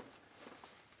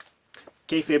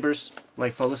 Kayfabers,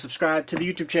 like, follow, subscribe to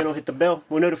the YouTube channel, hit the bell.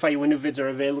 We'll notify you when new vids are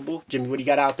available. Jimmy, what do you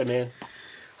got out there, man?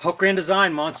 Hulk Grand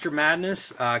Design, Monster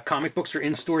Madness. Comic books are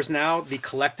in stores now. The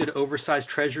collected oversized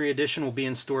Treasury Edition will be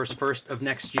in stores first of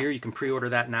next year. You can pre-order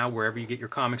that now wherever you get your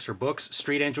comics or books.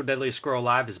 Street Angel Deadliest Squirrel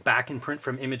Alive is back in print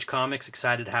from Image Comics.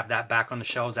 Excited to have that back on the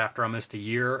shelves after almost a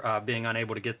year being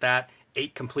unable to get that.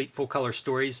 8 complete full-color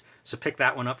stories, so pick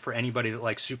that one up for anybody that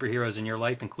likes superheroes in your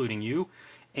life, including you.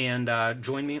 And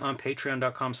join me on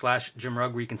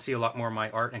patreon.com/JimRugg, where you can see a lot more of my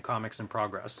art and comics in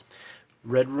progress.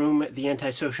 Red Room, The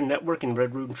Antisocial Network, and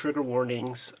Red Room Trigger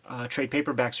Warnings. Trade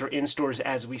paperbacks are in stores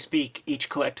as we speak. Each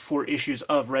collect 4 issues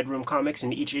of Red Room comics,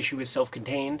 and each issue is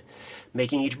self-contained,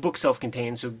 making each book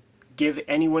self-contained. So give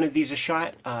any one of these a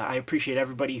shot. I appreciate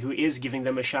everybody who is giving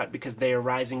them a shot because they are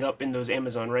rising up in those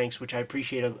Amazon ranks, which I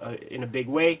appreciate in a big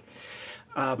way.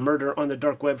 Murder on the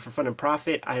Dark Web for Fun and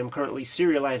Profit. I am currently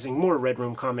serializing more Red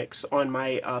Room comics on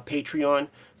my Patreon.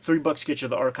 $3 gets you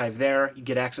the archive there. You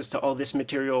get access to all this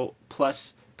material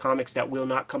plus comics that will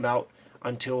not come out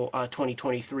until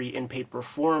 2023 in paper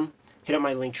form. hit up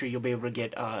my link tree. You'll be able to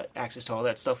get access to all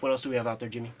that stuff. What else do we have out there,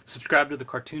 Jimmy? Subscribe to the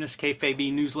Cartoonist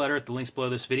Kayfabe newsletter at the links below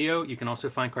this video. You can also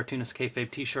find Cartoonist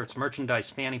Kayfabe t-shirts, merchandise,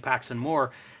 fanny packs, and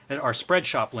more at our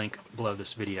Spreadshop link below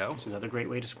this video. It's another great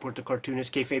way to support the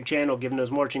Cartoonist Kayfabe channel. Giving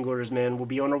those marching orders, man. We'll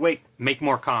be on our way. Make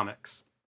more comics.